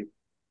 I believe.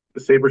 The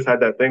Sabres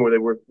had that thing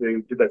where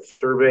they did that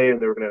survey, and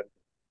they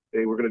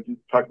were gonna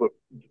talk about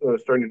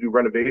starting to do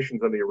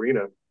renovations on the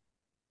arena.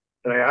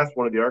 And I asked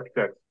one of the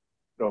architects,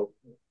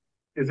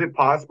 is it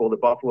possible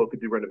that Buffalo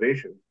could do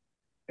renovations?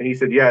 And he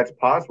said, yeah, it's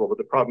possible. But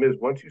the problem is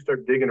once you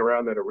start digging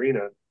around that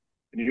arena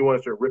and you want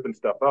to start ripping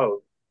stuff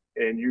out,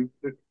 and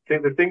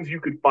the things you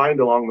could find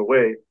along the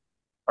way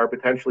are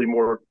potentially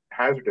more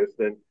hazardous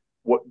than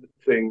what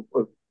fans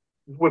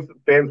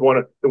want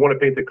to. They want to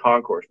paint the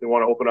concourse. They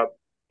want to open up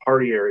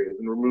party areas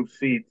and remove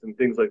seats and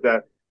things like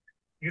that.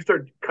 You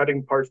start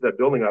cutting parts of that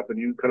building up, and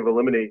you kind of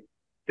eliminate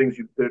things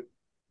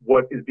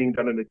what is being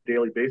done on a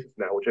daily basis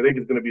now, which I think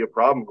is going to be a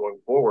problem going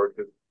forward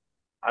because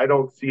I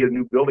don't see a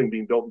new building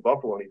being built in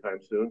Buffalo anytime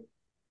soon.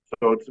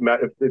 So it's a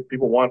matter if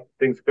people want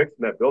things fixed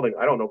in that building,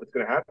 I don't know if it's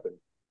going to happen.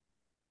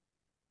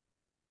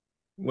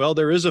 Well,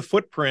 there is a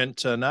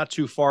footprint not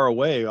too far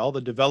away. All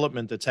the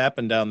development that's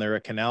happened down there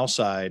at Canal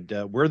Side,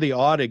 where the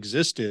Aud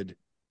existed,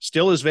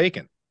 still is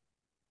vacant.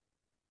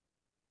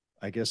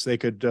 I guess they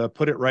could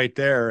put it right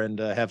there and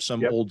have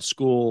some old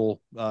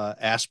school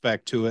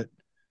aspect to it.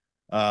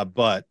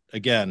 But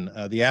again,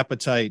 the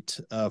appetite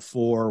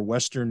for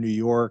Western New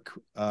York,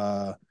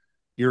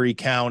 Erie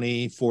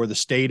County, for the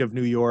state of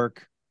New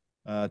York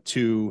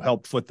to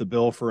help foot the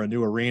bill for a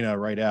new arena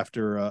right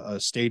after a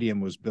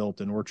stadium was built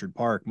in Orchard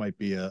Park might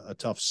be a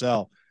tough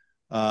sell.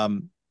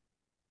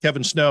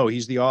 Kevin Snow,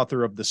 he's the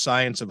author of The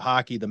Science of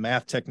Hockey, the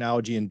Math,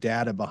 Technology, and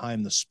Data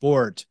Behind the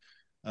Sport.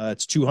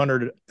 It's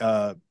 200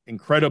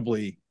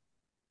 incredibly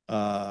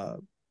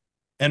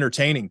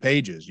entertaining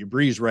pages. You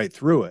breeze right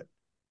through it.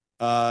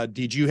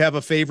 Did you have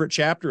a favorite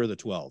chapter of the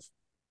 12?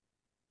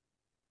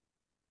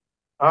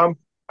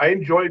 I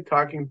enjoyed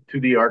talking to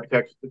the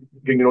architects,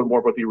 getting to know more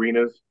about the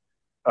arenas.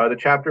 The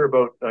chapter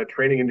about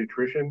training and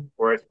nutrition,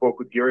 where I spoke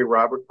with Gary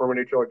Roberts, former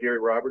NHL Gary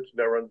Roberts,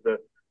 who now runs the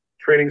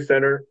training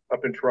center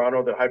up in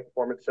Toronto, the High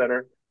Performance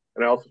Center.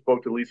 And I also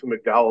spoke to Lisa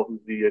McDowell,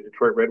 who's the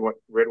Detroit Red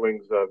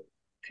Wings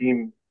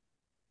team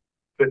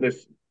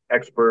fitness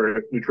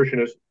expert,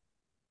 nutritionist.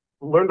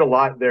 Learned a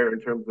lot there in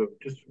terms of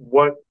just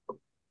what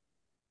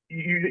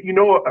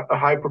a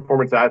high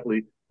performance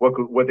athlete,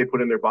 what they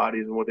put in their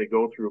bodies and what they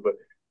go through, but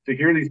to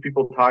hear these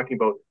people talking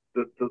about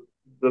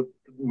the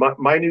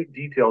minute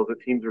details that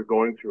teams are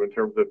going through in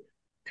terms of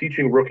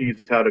teaching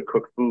rookies how to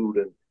cook food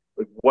and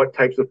like what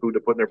types of food to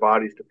put in their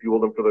bodies to fuel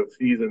them for the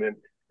season, and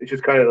it's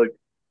just kind of like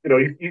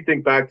you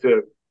think back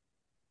to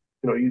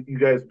you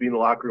guys be in the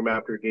locker room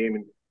after a game,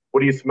 and what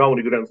do you smell when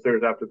you go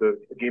downstairs after the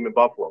game in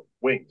Buffalo?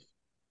 Wings.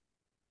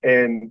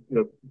 And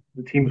the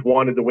teams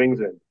wanted the wings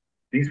in.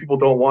 These people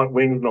don't want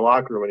wings in the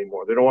locker room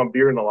anymore. They don't want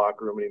beer in the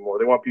locker room anymore.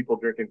 They want people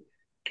drinking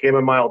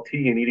chamomile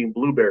tea and eating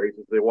blueberries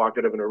as they walk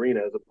out of an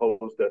arena, as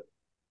opposed to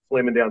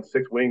slamming down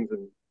 6 wings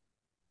and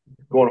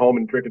going home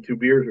and drinking 2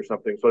 beers or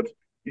something. So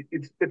it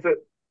is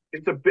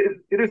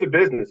a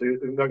business.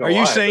 Are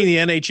you saying the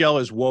NHL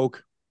is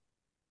woke?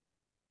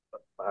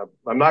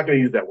 I'm not going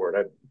to use that word.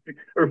 I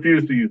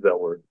refuse to use that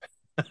word.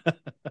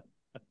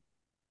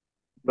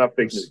 Not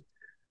fake news.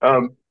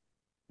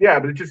 Yeah,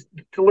 but just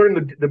to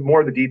learn the more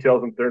of the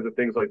details in terms of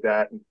things like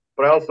that.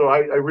 But I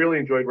really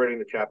enjoyed writing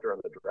the chapter on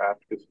the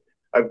draft because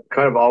I've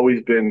kind of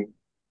always been,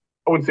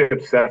 I wouldn't say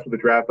obsessed with the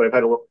draft, but I've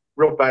had a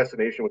real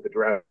fascination with the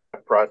draft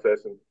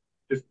process. And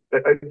just,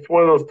 it's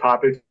one of those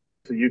topics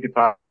that you could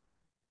talk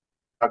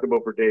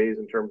about for days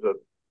in terms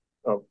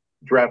of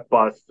draft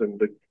busts and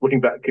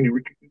looking back. Can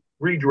you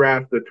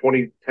redraft the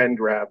 2010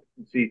 draft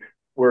and see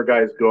where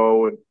guys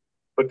go?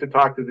 But to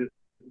talk to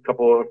a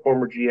couple of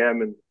former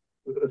GM and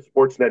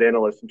Sportsnet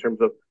analysts in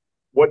terms of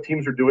what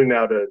teams are doing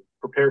now to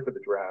prepare for the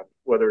draft,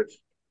 whether it's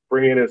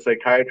bringing in a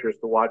psychiatrist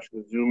to watch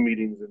the Zoom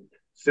meetings and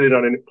sit in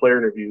on player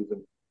interviews,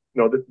 and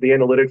the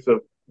analytics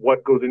of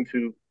what goes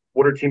into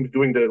what are teams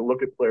doing to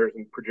look at players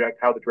and project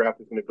how the draft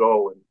is going to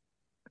go,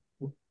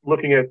 and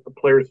looking at the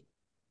player's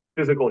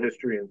physical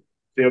history and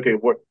say, okay,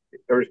 what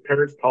are his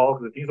parents tall?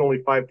 Because if he's only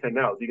 5'10"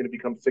 now, is he going to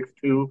become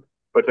 6'2"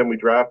 by the time we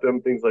draft him?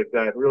 Things like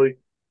that, really.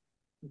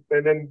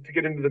 And then to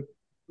get into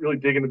really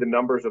dig into the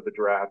numbers of the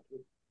draft,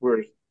 where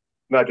it's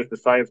not just the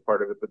science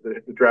part of it, but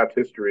the draft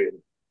history, and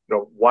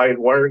why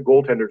aren't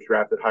goaltenders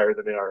drafted higher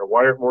than they are?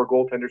 Why aren't more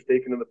goaltenders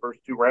taken in the first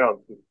 2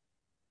 rounds?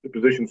 The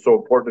position's so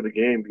important to the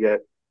game,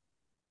 yet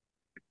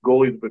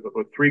goalies,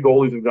 with 3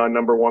 goalies have gone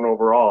number 1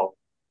 overall,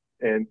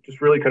 and just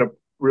really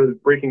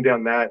breaking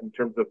down that in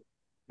terms of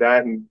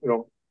that, and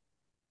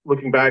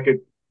looking back at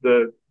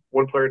the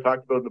one player I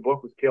talked about in the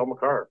book was Cale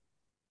Makar.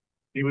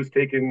 He was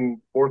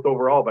taken 4th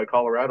overall by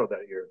Colorado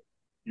that year.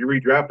 You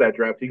redraft that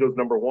draft, he goes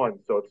number 1.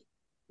 So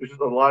there's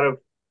just a lot of,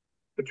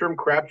 the term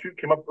crapshoot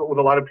came up with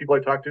a lot of people I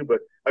talked to, but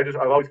I've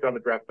always found the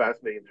draft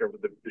fascinating in terms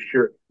of the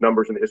sheer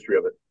numbers and the history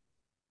of it.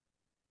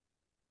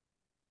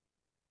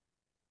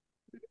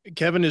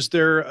 Kevin, is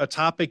there a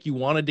topic you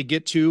wanted to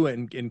get to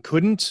and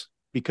couldn't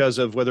because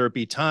of whether it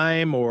be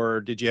time, or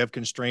did you have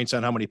constraints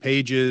on how many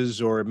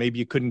pages, or maybe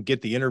you couldn't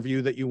get the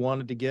interview that you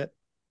wanted to get?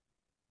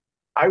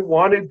 I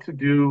wanted to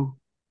do,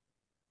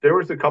 there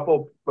was a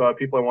couple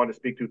people I wanted to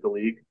speak to at the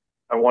league.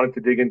 I wanted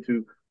to dig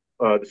into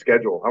the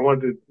schedule. I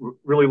wanted to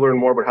really learn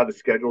more about how the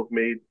schedule is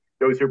made.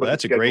 You always hear about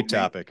that's a great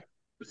topic.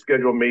 The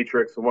schedule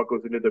matrix and what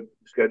goes into the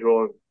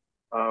schedule.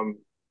 And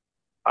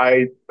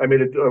I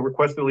made a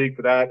request to the league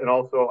for that, and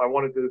also I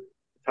wanted to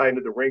tie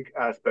into the rink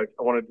aspect.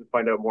 I wanted to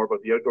find out more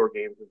about the outdoor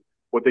games and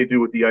what they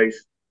do with the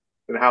ice,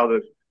 and how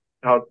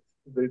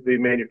they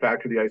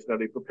manufacture the ice and how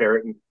they prepare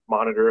it and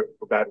monitor it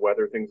for bad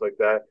weather, things like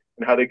that,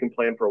 and how they can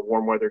plan for a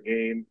warm weather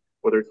game,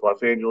 whether it's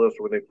Los Angeles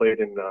or when they played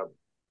in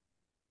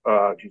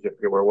I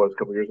forget where it was a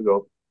couple years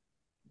ago.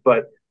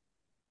 But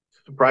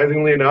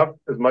surprisingly enough,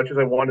 as much as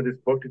I wanted this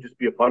book to just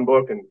be a fun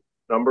book and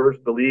numbers,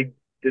 the league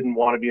didn't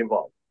want to be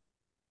involved.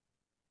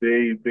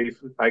 I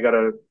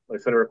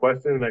sent a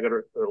request in, and I got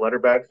a letter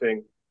back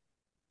saying,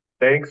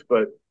 thanks,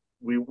 but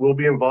we will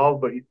be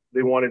involved, but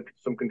they wanted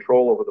some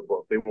control over the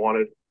book. They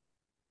wanted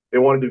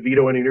to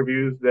veto any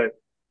interviews that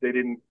they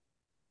didn't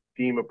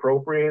deem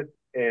appropriate,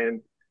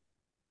 and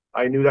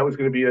I knew that was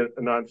going to be a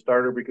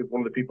non-starter because one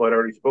of the people I'd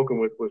already spoken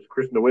with was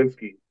Chris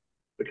Nowinski,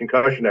 the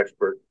concussion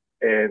expert,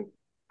 and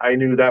I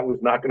knew that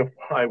was not going to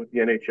fly with the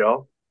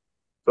NHL.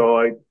 So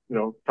I,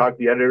 talked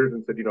to the editors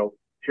and said,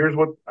 here's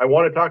what I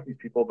want to talk to these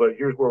people, but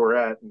here's where we're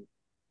at. And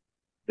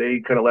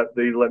they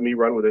let me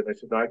run with it. And I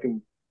said, no,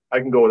 I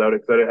can go without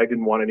it, because I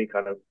didn't want any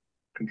kind of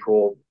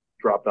control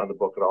dropped on the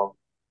book at all.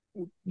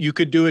 You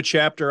could do a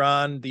chapter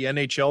on the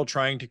NHL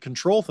trying to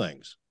control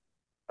things.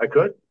 I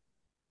could.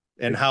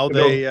 And how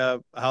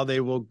they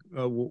will,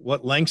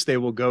 what lengths they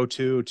will go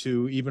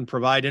to even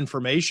provide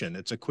information.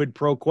 It's a quid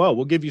pro quo.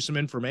 We'll give you some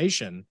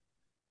information,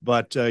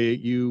 but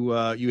you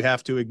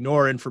have to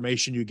ignore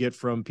information you get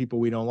from people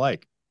we don't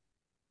like.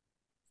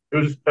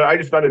 I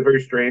just found it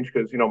very strange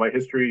because, my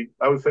history,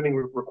 I was sending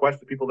requests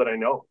to people that I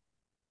know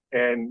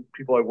and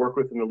people I worked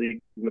with in the league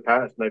in the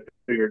past. And I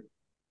figured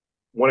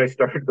when I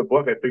started the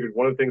book, I figured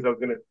one of the things I was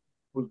going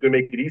to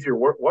make it easier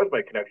was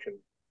my connection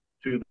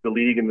to the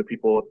league and the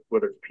people,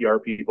 whether it's PR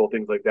people,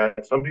 things like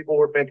that. Some people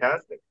were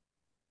fantastic.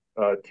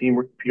 Team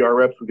PR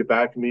reps would get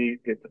back to me,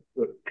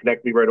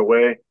 connect me right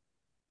away.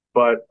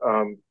 But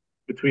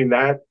between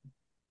the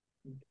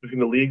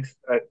leagues,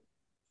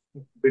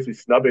 basically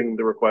snubbing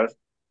the request,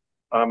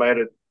 I had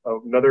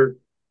another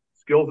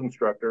skills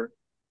instructor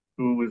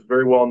who was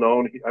very well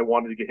known. I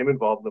wanted to get him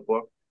involved in the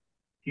book.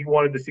 He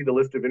wanted to see the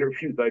list of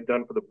interviews I'd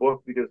done for the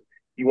book because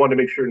he wanted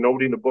to make sure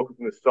nobody in the book was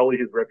going to sully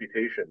his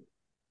reputation.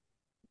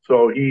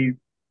 So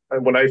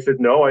when I said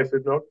no,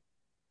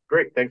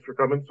 great, thanks for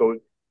coming. So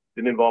it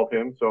didn't involve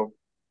him. So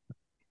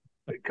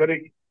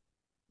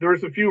there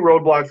was a few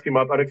roadblocks came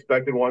up,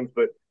 unexpected ones,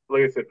 but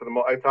like I said,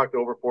 I talked to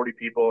over 40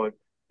 people, and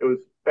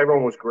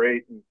everyone was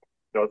great. And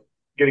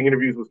getting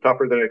interviews was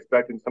tougher than I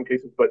expected in some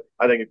cases, but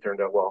I think it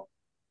turned out well.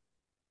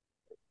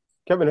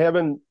 Kevin,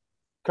 having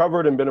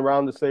covered and been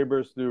around the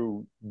Sabres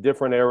through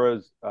different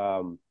eras,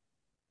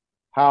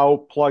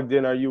 how plugged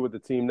in are you with the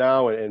team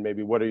now? And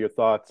maybe what are your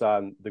thoughts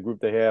on the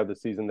group they have, the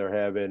season they're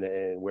having,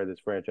 and where this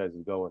franchise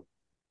is going?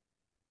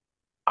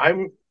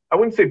 I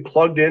wouldn't say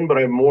plugged in, but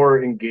I'm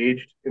more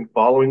engaged in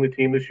following the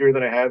team this year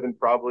than I have in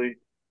probably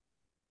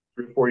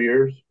 3 or 4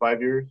 years,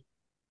 5 years.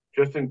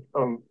 Just in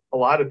a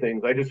lot of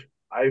things.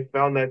 I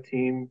found that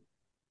team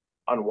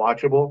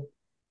unwatchable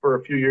for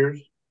a few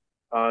years.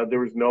 There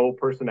was no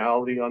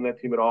personality on that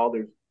team at all.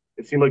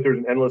 It seemed like there was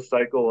an endless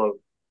cycle of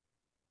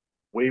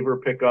waiver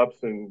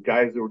pickups and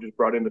guys that were just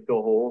brought in to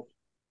fill holes.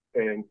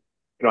 And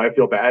I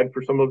feel bad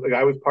for some of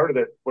I was part of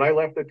that. When I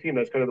left that team,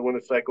 that's kind of when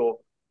the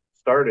cycle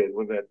started,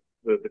 when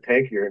the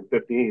tank year in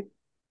 15,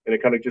 and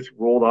it kind of just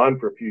rolled on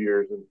for a few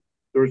years. And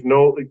there was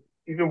no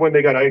even when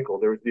they got Eichel,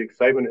 there was the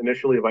excitement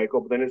initially of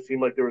Eichel, but then it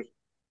seemed like there was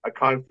a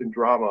constant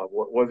drama.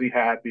 Was he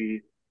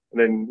happy? And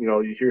then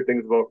you hear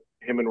things about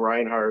him and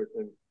Reinhart,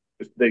 and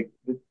just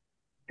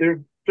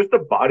they're just the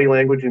body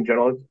language in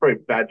general. It's probably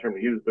a bad term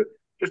to use, but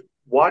just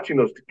watching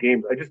those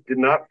games, I just did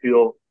not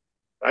feel.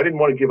 I didn't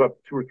want to give up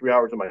 2 or 3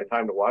 hours of my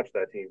time to watch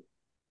that team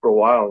for a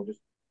while, and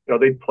just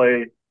they'd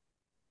play.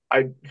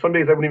 Some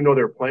days I wouldn't even know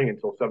they were playing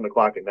until 7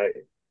 o'clock at night.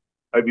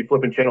 I'd be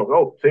flipping channels.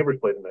 Oh, Sabres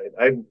play tonight.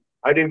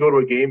 I didn't go to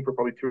a game for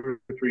probably 2 or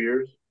 3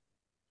 years.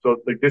 So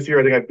this year,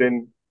 I think I've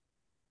been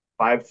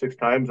 5, 6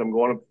 times. I'm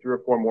going up 3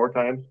 or 4 more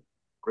times.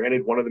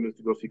 Granted, one of them is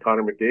to go see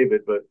Connor McDavid,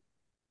 but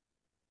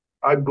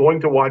I'm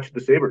going to watch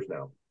the Sabres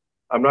now.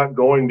 I'm not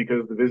going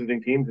because the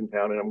visiting team's in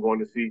town, and I'm going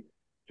to see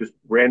just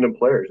random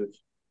players.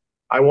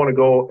 I want to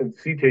go and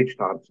see Tage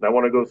Thompson. I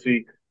want to go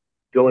see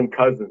Dylan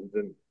Cousins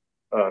and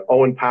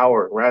Owen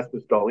Power and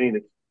Rasmus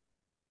Dahlin.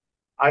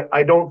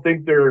 I don't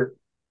think they're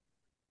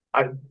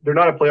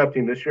not a playoff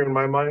team this year in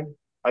my mind.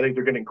 I think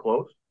they're getting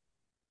close,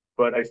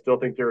 but I still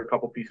think they're a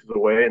couple pieces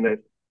away. And that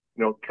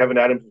Kevin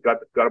Adams has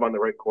got him on the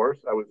right course.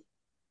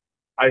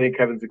 I think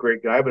Kevin's a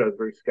great guy, but I was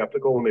very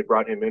skeptical when they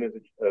brought him in as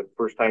a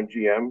first-time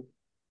GM.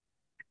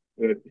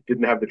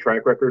 Didn't have the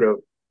track record of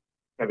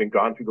having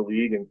gone through the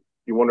league, and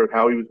you wondered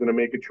how he was going to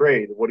make a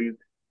trade,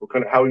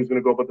 how he was going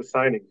to go about the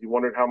signings. You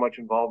wondered how much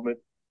involvement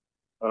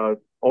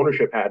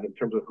ownership had in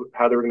terms of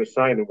how they were going to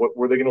sign and what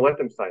were they going to let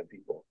them sign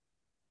people.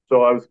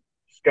 So I was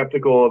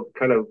skeptical of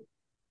kind of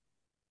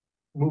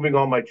moving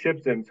all my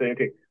chips in, saying,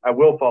 okay, I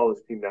will follow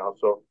this team now.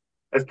 So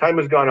as time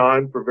has gone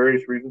on, for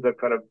various reasons, I've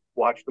kind of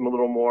watched them a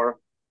little more.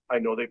 I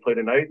know they played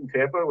tonight in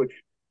Tampa, which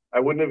I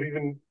wouldn't have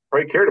even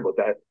probably cared about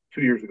that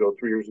 2 years ago,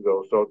 3 years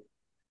ago. So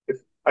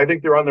I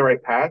think they're on the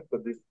right path,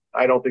 but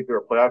I don't think they're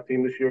a playoff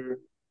team this year.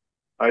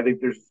 I think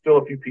there's still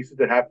a few pieces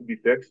that have to be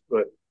fixed,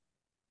 but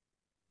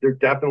they're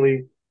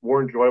definitely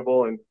more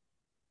enjoyable. And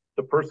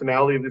the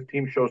personality of this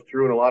team shows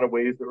through in a lot of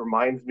ways that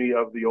reminds me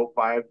of the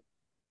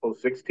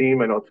 05-06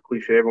 team. I know it's a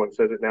cliche, everyone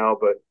says it now,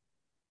 but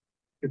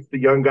it's the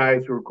young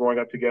guys who are growing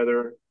up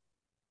together.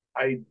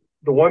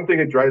 The one thing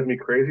that drives me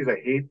crazy is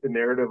I hate the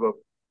narrative of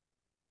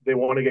they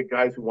want to get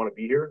guys who want to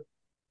be here.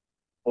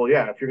 Well,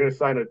 yeah, if you're going to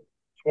sign a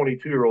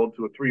 22-year-old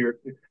to a 3-year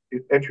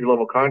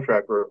entry-level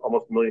contract for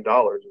almost $1 million,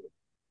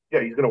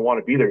 yeah, he's going to want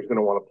to be there. He's going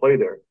to want to play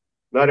there.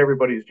 Not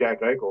everybody's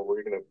Jack Eichel, where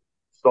you're going to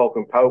sulk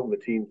and pout when the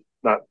team's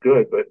not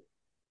good. But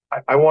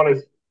I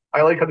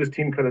like how this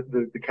team kind of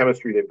the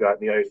chemistry they've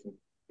got in the ice, and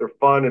they're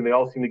fun and they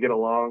all seem to get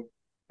along.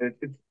 And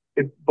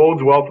it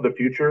bodes well for the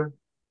future.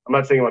 I'm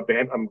not saying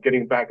I'm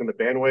getting back in the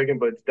bandwagon,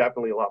 but it's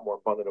definitely a lot more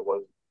fun than it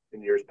was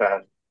in years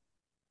past.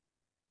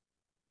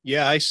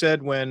 Yeah, I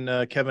said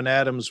when Kevin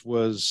Adams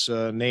was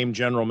named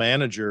general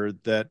manager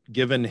that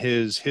given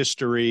his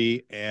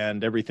history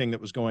and everything that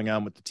was going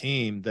on with the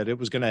team, that it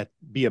was going to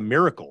be a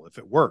miracle if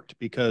it worked,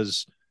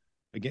 because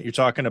again, you're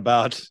talking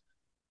about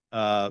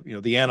the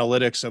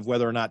analytics of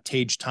whether or not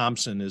Tage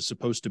Thompson is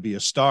supposed to be a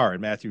star.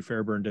 And Matthew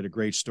Fairburn did a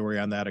great story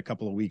on that a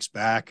couple of weeks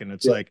back. And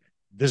it's like,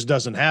 this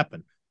doesn't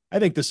happen. I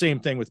think the same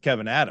thing with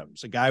Kevin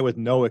Adams. A guy with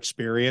no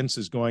experience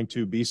is going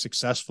to be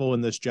successful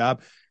in this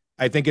job.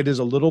 I think it is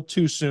a little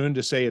too soon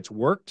to say it's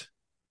worked,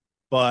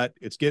 but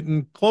it's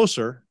getting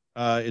closer.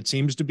 It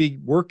seems to be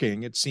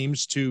working. It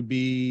seems to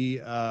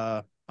be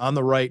on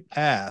the right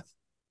path.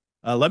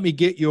 Let me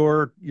get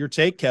your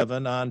take,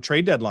 Kevin, on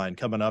trade deadline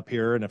coming up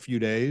here in a few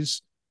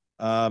days.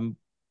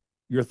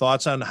 Your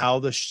thoughts on how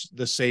the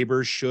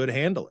Sabres should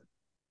handle it.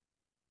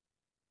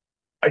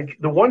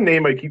 The one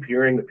name I keep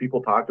hearing that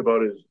people talk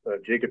about is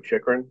Jacob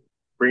Chychrun,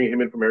 bringing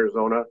him in from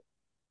Arizona.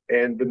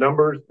 And the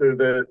numbers,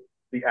 the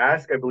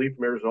ask, I believe,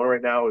 from Arizona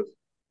right now is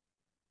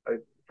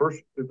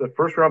the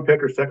first round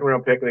pick or second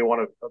round pick, and they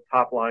want a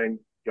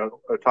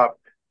top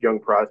young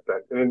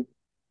prospect. And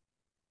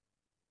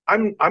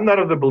I'm not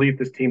of the belief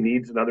this team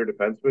needs another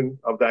defenseman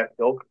of that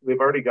ilk. They've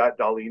already got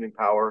Dahlin and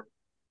Power.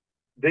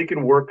 They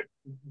can work.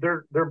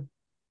 They're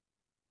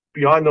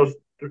beyond those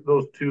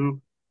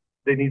two.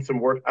 They need some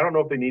work. I don't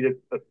know if they need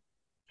a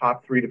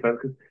top three defense,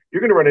 because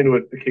you're going to run into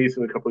a case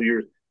in a couple of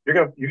years. You're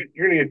going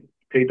to get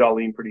paid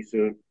Dahlin pretty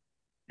soon.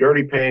 You're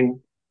already paying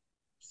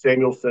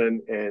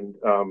Samuelson and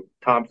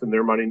Thompson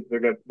their money.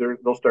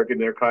 They'll start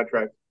getting their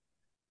contracts.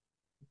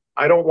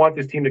 I don't want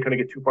this team to kind of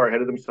get too far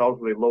ahead of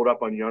themselves where they load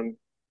up on young,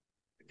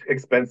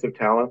 expensive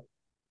talent.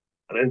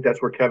 And I think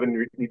that's where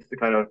Kevin needs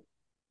to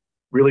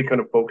really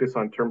focus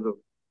on terms of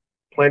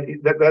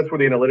plan. That's where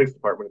the analytics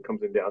department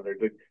comes in down there.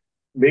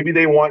 Maybe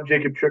they want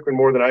Jacob Chychrun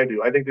more than I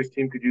do. I think this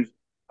team could use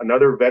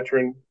another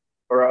veteran,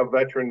 or a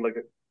veteran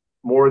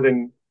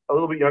a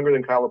little bit younger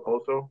than Kyle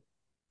Oposo,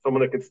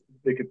 someone that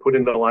they could put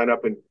in the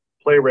lineup and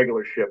play a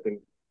regular shift and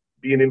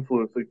be an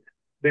influence.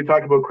 They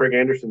talk about Craig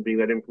Anderson being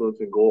that influence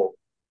in goal.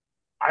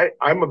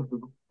 I'm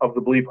of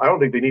the belief I don't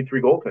think they need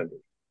three goaltenders.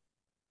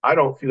 I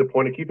don't see the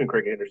point of keeping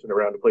Craig Anderson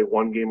around to play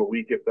one game a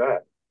week, if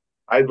that.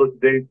 I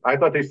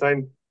thought they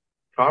signed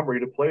Comrie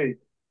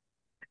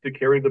to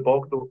carry the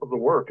bulk of the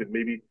work and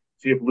maybe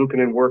see if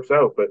Luukkonen works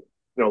out. But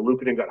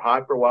Luukkonen got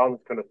hot for a while and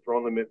it's kind of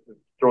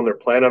thrown their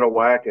plan out of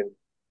whack. And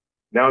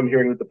now I'm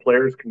hearing that the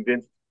players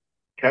convinced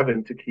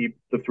Kevin to keep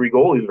the three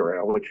goalies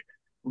around, which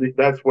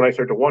that's when I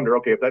start to wonder.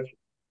 Okay,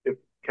 if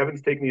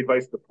Kevin's taking the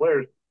advice of the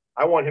players,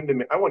 I want him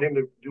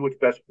to do what's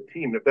best for the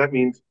team. And if that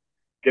means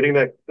getting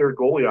that third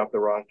goalie off the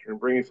roster and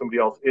bringing somebody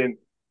else in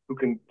who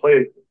can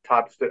play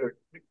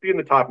be in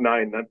the top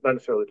nine, not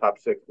necessarily the top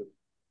six, but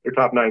their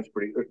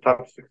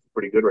top six is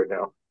pretty good right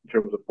now in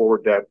terms of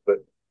forward depth.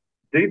 But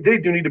they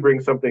do need to bring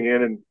something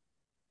in, and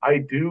I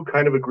do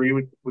kind of agree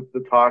with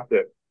the talk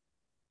that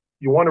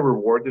you want to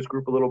reward this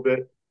group a little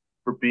bit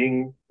for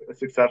being as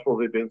successful as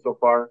they've been so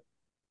far.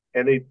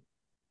 And they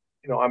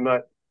have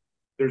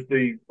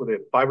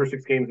 5 or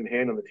 6 games in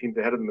hand on the teams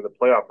ahead of them in the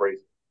playoff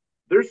race.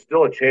 There's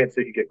still a chance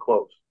they could get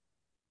close.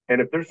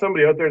 And if there's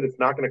somebody out there that's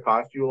not going to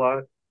cost you a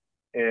lot,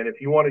 and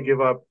if you want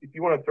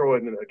to throw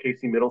in a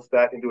Casey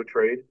Middlestat into a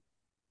trade,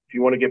 if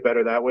you want to get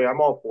better that way, I'm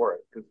all for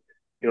it. Because,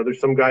 there's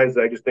some guys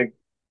that I just think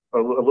are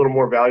a little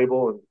more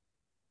valuable. And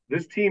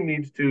this team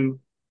needs to,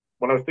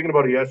 when I was thinking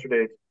about it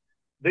yesterday,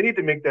 they need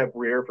to make that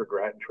Briere for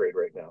Grattan trade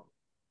right now.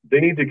 They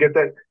need to get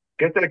that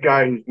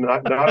guy who's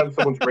not on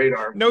someone's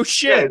radar. No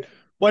shit. Yeah,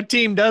 what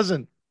team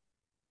doesn't?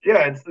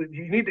 Yeah,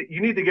 you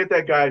need to get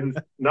that guy who's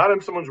not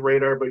on someone's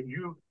radar, but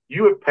you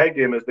have pegged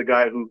him as the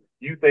guy who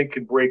you think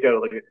can break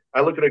out. Like,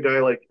 I look at a guy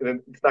and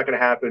it's not going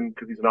to happen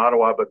because he's in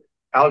Ottawa, but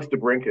Alex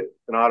DeBrincat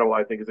in Ottawa,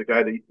 I think, is a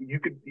guy that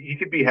he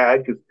could be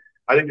had, because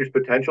I think there's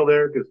potential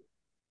there, because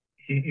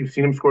you've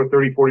seen him score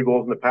 30, 40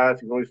 goals in the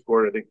past. He's only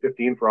scored, I think,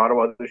 15 for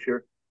Ottawa this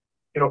year.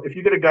 If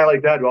you get a guy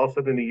like that who all of a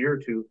sudden in a year or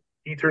two,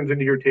 he turns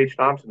into your Tage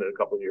Thompson in a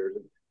couple of years,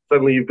 and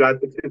suddenly you've got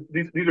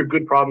these are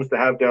good problems to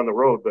have down the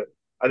road. But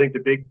I think the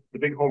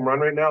big home run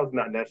right now is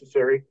not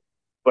necessary.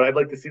 But I'd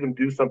like to see them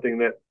do something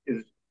that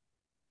is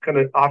kind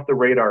of off the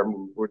radar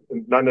move, or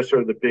not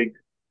necessarily the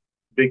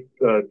big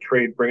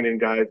trade, bringing in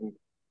guys and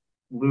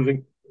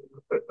losing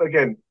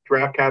again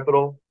draft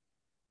capital.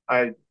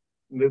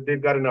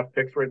 They've got enough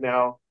picks right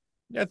now.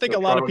 I think a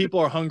lot of people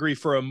are hungry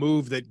for a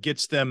move that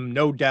gets them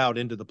no doubt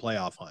into the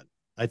playoff hunt.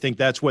 I think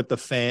that's what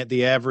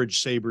the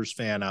average Sabres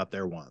fan out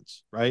there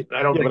wants, right?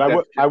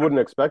 I wouldn't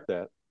expect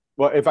that.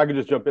 Well, if I could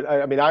just jump in,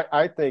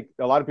 I think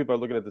a lot of people are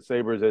looking at the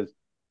Sabres as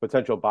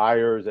potential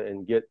buyers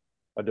and get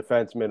a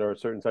defenseman or a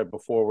certain type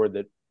of forward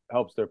that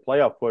helps their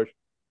playoff push.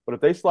 But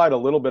if they slide a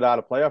little bit out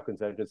of playoff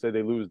contention, say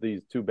they lose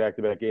these 2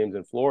 back-to-back games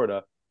in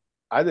Florida,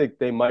 I think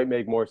they might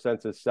make more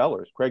sense as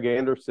sellers. Craig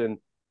Anderson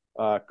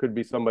could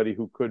be somebody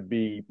who could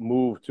be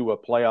moved to a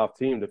playoff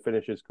team to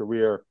finish his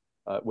career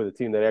with a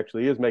team that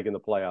actually is making the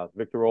playoffs.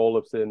 Victor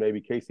Olofsson, maybe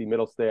Casey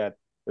Middlestat,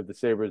 if the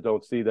Sabres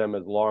don't see them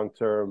as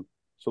long-term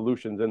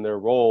solutions in their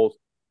roles,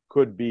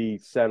 could be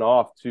sent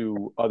off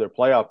to other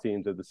playoff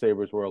teams if the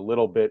Sabres were a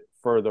little bit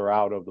further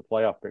out of the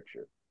playoff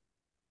picture.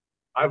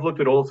 I've looked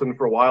at Olsen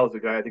for a while as a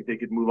guy I think they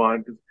could move on,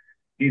 because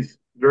he's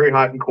very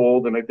hot and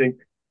cold. And I think,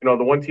 the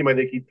one team I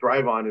think he'd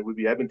thrive on, it would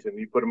be Edmonton.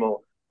 You put him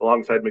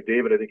alongside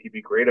McDavid, I think he'd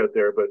be great out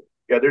there. But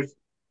yeah, there's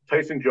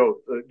Tyson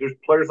Jost. There's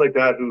players like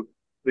that who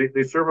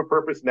they serve a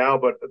purpose now,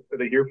 but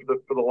they're here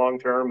for the long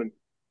term. And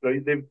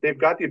they've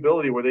got the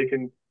ability where they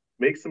can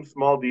make some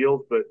small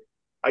deals, but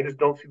I just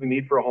don't see the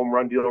need for a home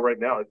run deal right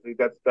now. I think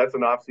that's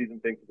an off-season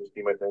thing for this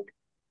team, I think.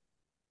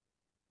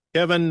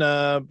 Kevin,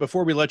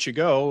 before we let you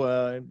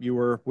go, you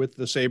were with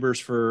the Sabres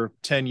for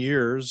 10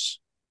 years.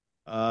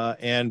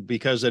 And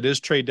because it is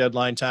trade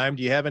deadline time,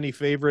 do you have any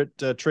favorite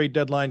trade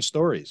deadline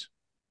stories?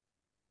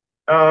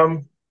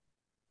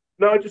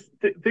 No, just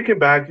thinking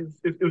back,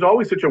 it was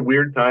always such a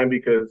weird time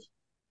because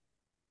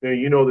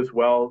you know this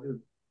well.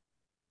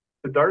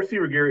 The Darcy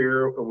Regehr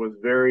era was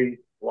very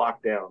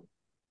locked down.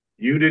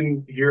 You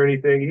didn't hear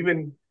anything.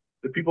 Even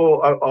the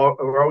people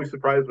are always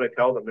surprised when I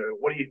tell them,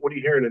 "What are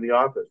you hearing in the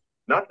office?"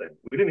 Nothing.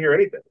 We didn't hear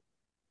anything.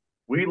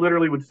 We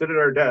literally would sit at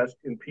our desk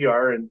in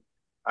PR, and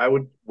I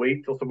would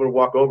wait till someone would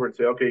walk over and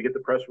say, "Okay, get the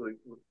press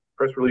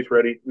release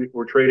ready.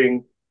 We're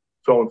trading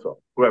so and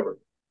so, whoever."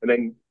 And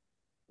then,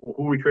 well,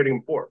 who are we trading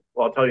them for?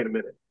 Well, I'll tell you in a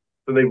minute.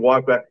 So they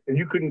walk back, and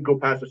you couldn't go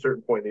past a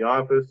certain point in the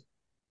office.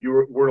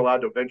 You weren't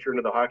allowed to venture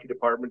into the hockey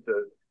department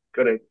to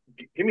kind of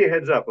give me a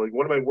heads up. Like,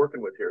 what am I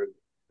working with here?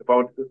 If I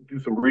want to do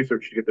some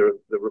research to get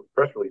the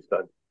press release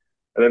done.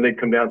 And then they'd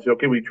come down and say,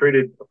 "Okay, we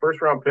traded a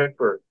first-round pick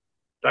for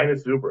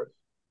Dinas Zubras."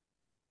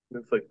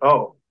 And it's like,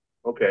 oh,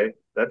 okay,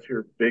 that's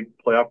your big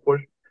playoff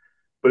push.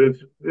 But it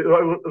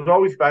was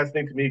always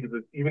fascinating to me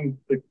because even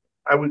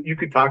you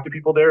could talk to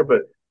people there,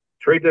 but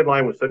trade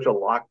deadline was such a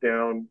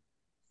lockdown,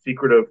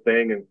 secretive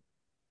thing. And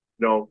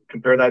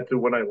compare that to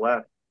when I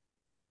left.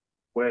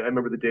 When I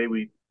remember the day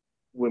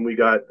when we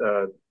got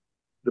the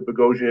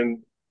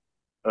Bogosian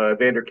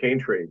Vander Kane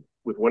trade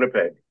with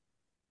Winnipeg,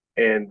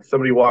 and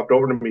somebody walked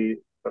over to me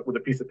with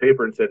a piece of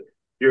paper and said,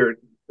 "Here,"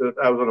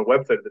 I was on a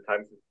website at the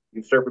time. So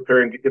you can start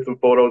preparing, get some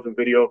photos and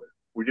video.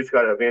 We just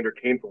got a Vander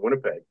Kane from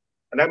Winnipeg.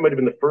 And that might have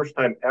been the first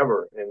time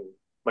ever in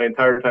my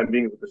entire time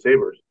being with the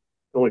Sabres.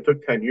 It only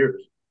took 10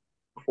 years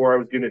before I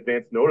was getting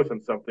advance notice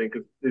on something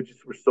because they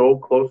just were so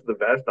close to the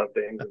vest on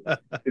things.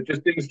 It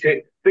just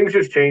things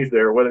just changed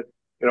there. Whether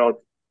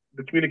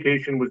the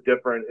communication was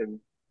different and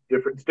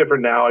different. It's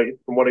different now.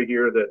 From what I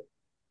hear, that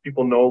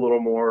people know a little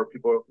more.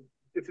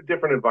 It's a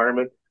different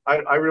environment.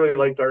 I really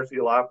like Darcy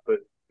a lot, but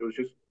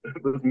it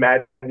was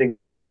maddening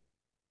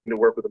to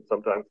work with him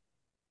sometimes.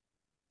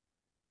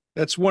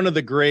 That's one of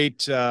the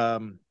great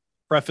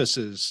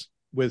prefaces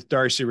with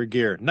Darcy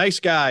Regehr. Nice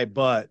guy,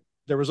 but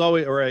there was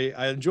always, or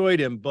I enjoyed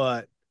him,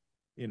 but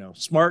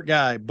smart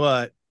guy,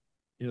 but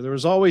there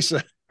was always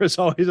a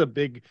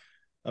big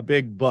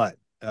but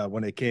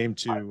when it came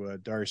to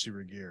Darcy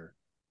Regehr.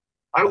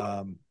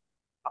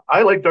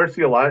 I like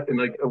Darcy a lot, and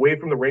like away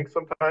from the rink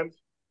sometimes,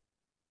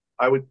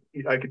 I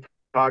could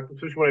talk,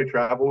 especially when I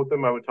travel with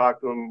him. I would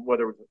talk to him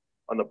whether it was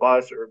on the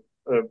bus or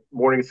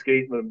morning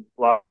skate in the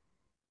locker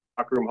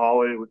room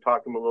hallway. Would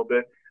talk to him a little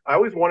bit. I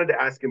always wanted to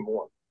ask him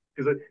more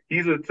because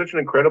he's such an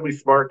incredibly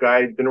smart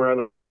guy. He's been around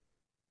the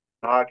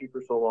hockey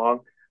for so long.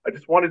 I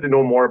just wanted to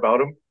know more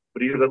about him.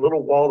 But he had that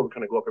little wall that would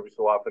kind of go up every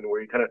so often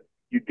where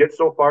you'd get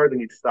so far, then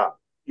you'd stop.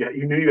 Yeah,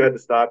 you knew you had to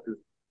stop because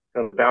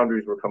kind of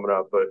boundaries were coming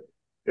up. But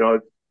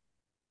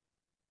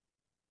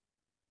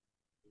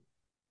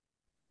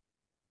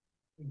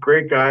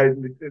great guy.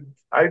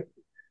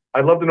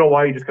 I'd love to know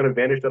why he just kind of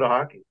vanished out of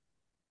hockey.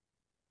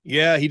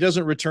 Yeah, he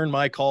doesn't return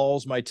my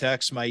calls, my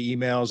texts, my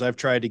emails. I've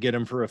tried to get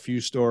him for a few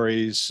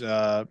stories.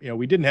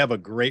 We didn't have a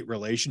great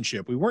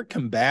relationship. We weren't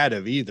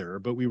combative either,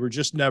 but we were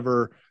just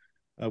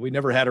we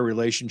never had a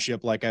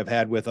relationship like I've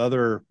had with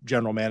other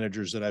general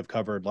managers that I've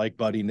covered, like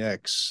Buddy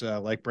Nix,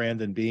 like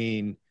Brandon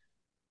Beane.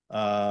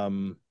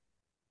 I'm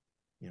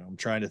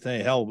trying to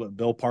think. Hell,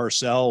 Bill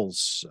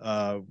Parcells.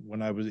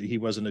 He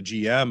wasn't a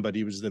GM, but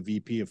he was the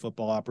VP of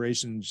football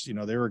operations.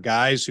 There were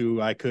guys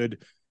who I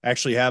could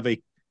actually have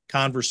a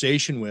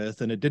conversation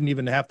with, and it didn't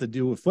even have to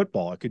do with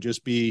football. It could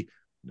just be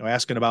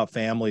asking about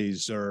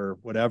families or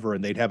whatever,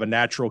 and they'd have a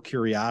natural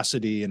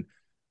curiosity. And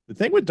the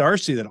thing with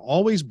Darcy that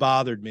always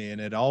bothered me, and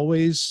it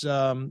always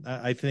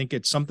I think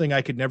it's something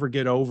I could never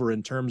get over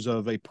in terms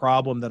of a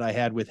problem that I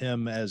had with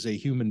him as a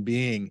human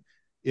being,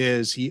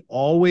 is he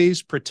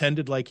always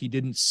pretended like he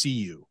didn't see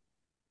you,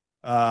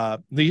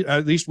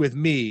 at least with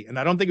me. And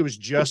I don't think it was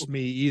just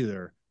me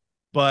either,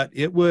 but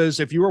it was,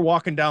 if you were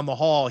walking down the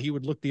hall, he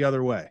would look the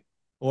other way,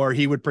 or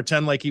he would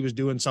pretend like he was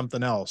doing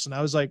something else. And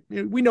I was like,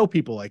 we know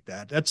people like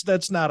that.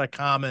 That's not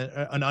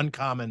an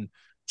uncommon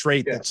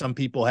trait that some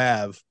people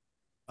have.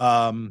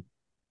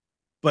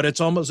 But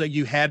it's almost like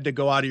you had to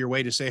go out of your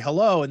way to say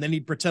hello. And then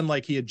he'd pretend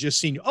like he had just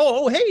seen you.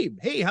 Oh,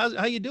 hey,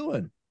 how you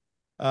doing?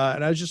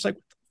 And I was just like,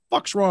 what the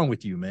fuck's wrong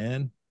with you,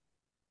 man?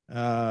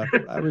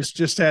 I was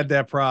just had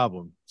that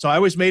problem. So I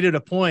always made it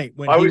a point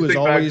when he was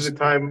always back to the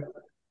time.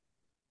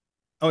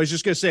 I was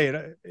just going to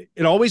say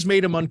it always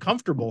made him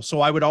uncomfortable.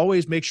 So I would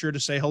always make sure to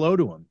say hello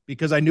to him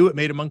because I knew it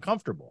made him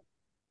uncomfortable.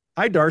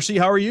 Hi, Darcy.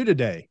 How are you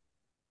today?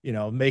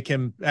 Make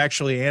him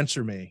actually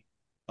answer me.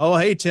 Oh,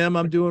 hey, Tim,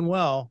 I'm doing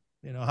well.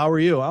 How are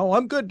you? Oh,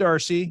 I'm good,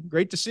 Darcy.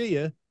 Great to see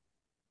you.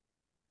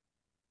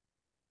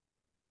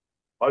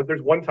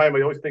 There's one time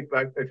I always think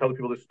back, I tell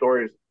people this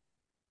story is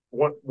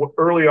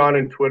early on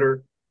in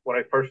Twitter, when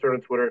I first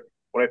started on Twitter,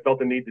 when I felt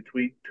the need to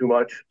tweet too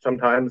much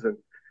sometimes. And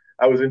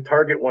I was in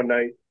Target one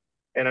night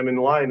and I'm in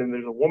line and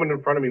there's a woman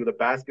in front of me with a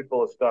basket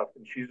full of stuff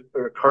and she's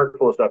or a cart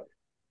full of stuff.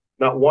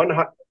 Not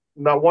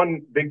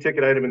one big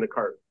ticket item in the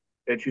cart.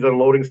 And she's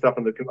unloading stuff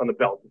on the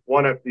belt,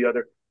 one after the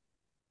other.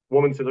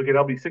 Woman says, "Okay,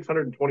 that'll be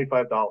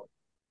 $625."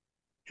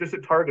 Just a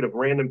Target of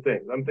random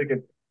things. I'm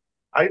thinking,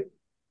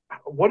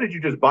 what did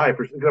you just buy?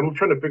 I'm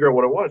trying to figure out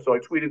what it was. So I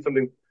tweeted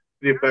something to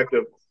the effect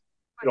of,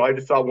 I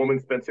just saw a woman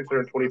spend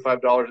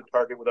 $625 at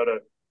Target without a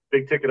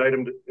big ticket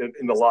item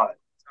in the lot.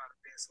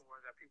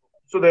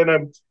 So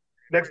then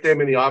next day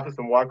I'm in the office.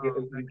 I'm walking,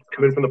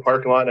 come in from the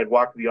parking lot, and I'd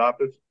walk to the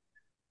office,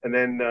 and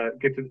then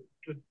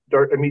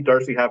I meet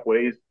Darcy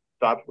halfway. He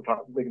stops, we're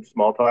talking, making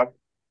small talk.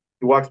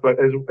 He walks by.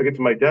 As I get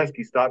to my desk,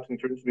 he stops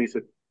and turns to me. He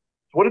said,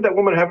 "So what did that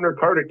woman have in her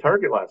cart at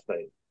Target last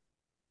night?"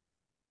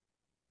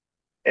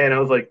 And I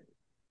was like,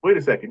 "Wait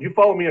a second, you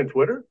follow me on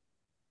Twitter?"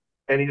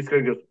 And he just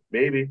kind of goes,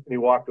 "Maybe," and he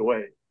walked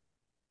away.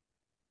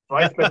 So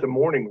I spent the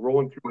morning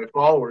rolling through my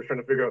followers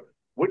trying to figure out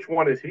which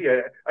one is he.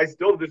 I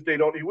still to this day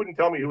don't. He wouldn't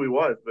tell me who he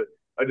was, but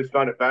I just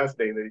found it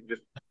fascinating that he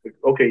just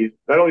okay.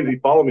 Not only did he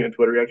follow me on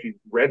Twitter, he actually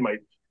read my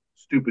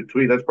stupid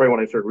tweet. That's probably when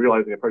I started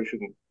realizing I probably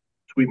shouldn't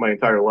tweet my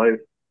entire life.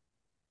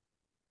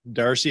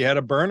 Darcy had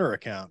a burner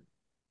account.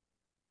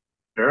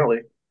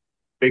 Apparently,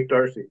 fake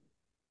Darcy.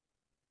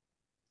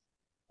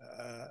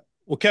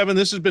 Well, Kevin,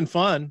 this has been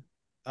fun.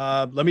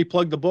 Let me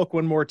plug the book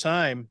one more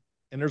time.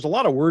 And there's a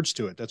lot of words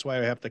to it. That's why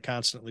I have to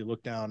constantly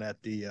look down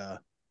at the,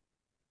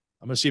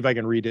 I'm going to see if I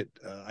can read it.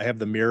 I have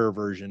the mirror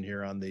version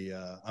here on the,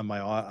 on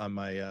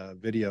my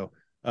video.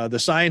 The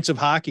Science of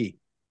Hockey,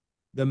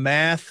 the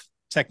math,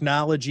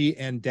 technology,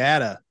 and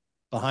data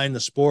behind the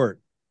sport.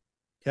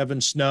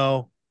 Kevin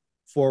Snow,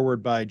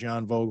 forward by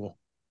John Vogel,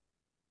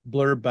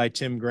 blurb by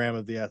Tim Graham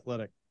of The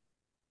Athletic.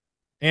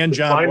 And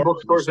John. Fine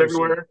bookstores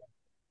everywhere.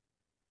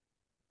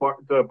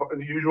 The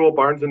usual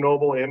Barnes &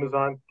 Noble,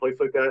 Amazon, place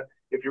like that.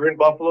 If you're in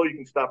Buffalo, you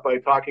can stop by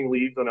Talking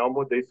Leaves on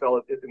Elmwood. They sell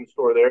it in the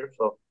store there.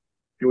 So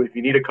if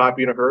you need a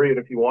copy in a hurry, and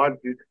if you want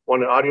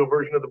an audio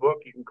version of the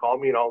book, you can call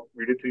me and I'll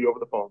read it to you over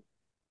the phone.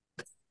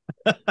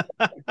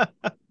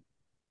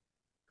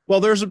 Well,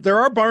 there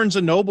are Barnes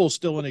 & Noble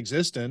still in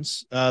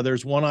existence.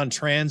 There's one on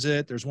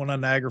Transit. There's one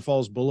on Niagara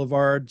Falls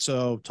Boulevard.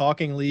 So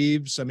Talking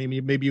Leaves, I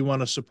mean, maybe you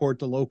want to support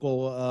the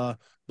local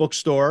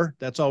bookstore.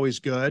 That's always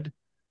good.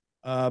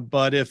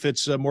 But if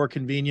it's more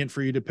convenient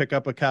for you to pick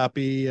up a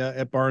copy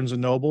at Barnes &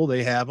 Noble,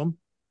 they have them.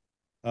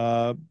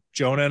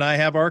 Jonah and I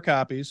have our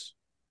copies.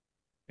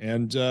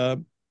 And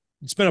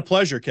it's been a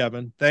pleasure,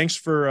 Kevin. Thanks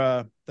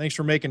for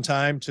making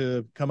time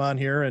to come on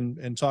here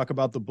and talk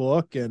about the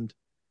book and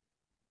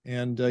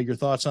your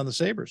thoughts on the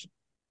Sabres.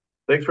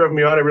 Thanks for having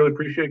me on. I really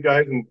appreciate it,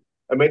 guys. And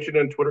I mentioned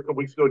on Twitter a couple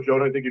weeks ago,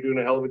 Jonah, I think you're doing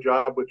a hell of a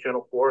job with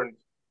Channel 4 and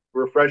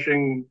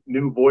refreshing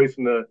new voice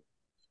in the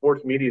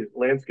sports media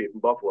landscape in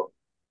Buffalo.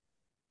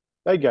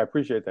 Thank you. I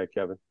appreciate that,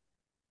 Kevin.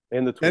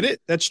 And the tweet.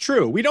 That's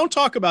true. We don't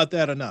talk about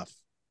that enough.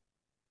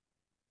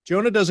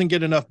 Jonah doesn't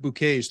get enough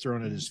bouquets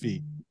thrown at his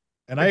feet.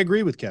 And I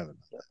agree with Kevin.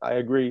 I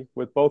agree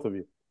with both of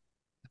you.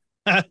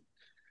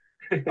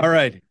 All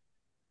right.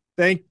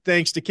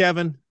 Thanks to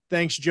Kevin.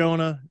 Thanks,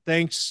 Jonah.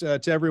 Thanks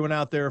to everyone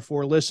out there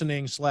for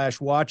listening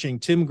 / watching.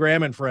 Tim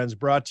Graham and Friends,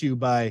 brought to you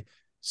by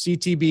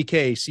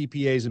CTBK,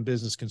 CPAs and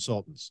Business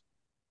Consultants.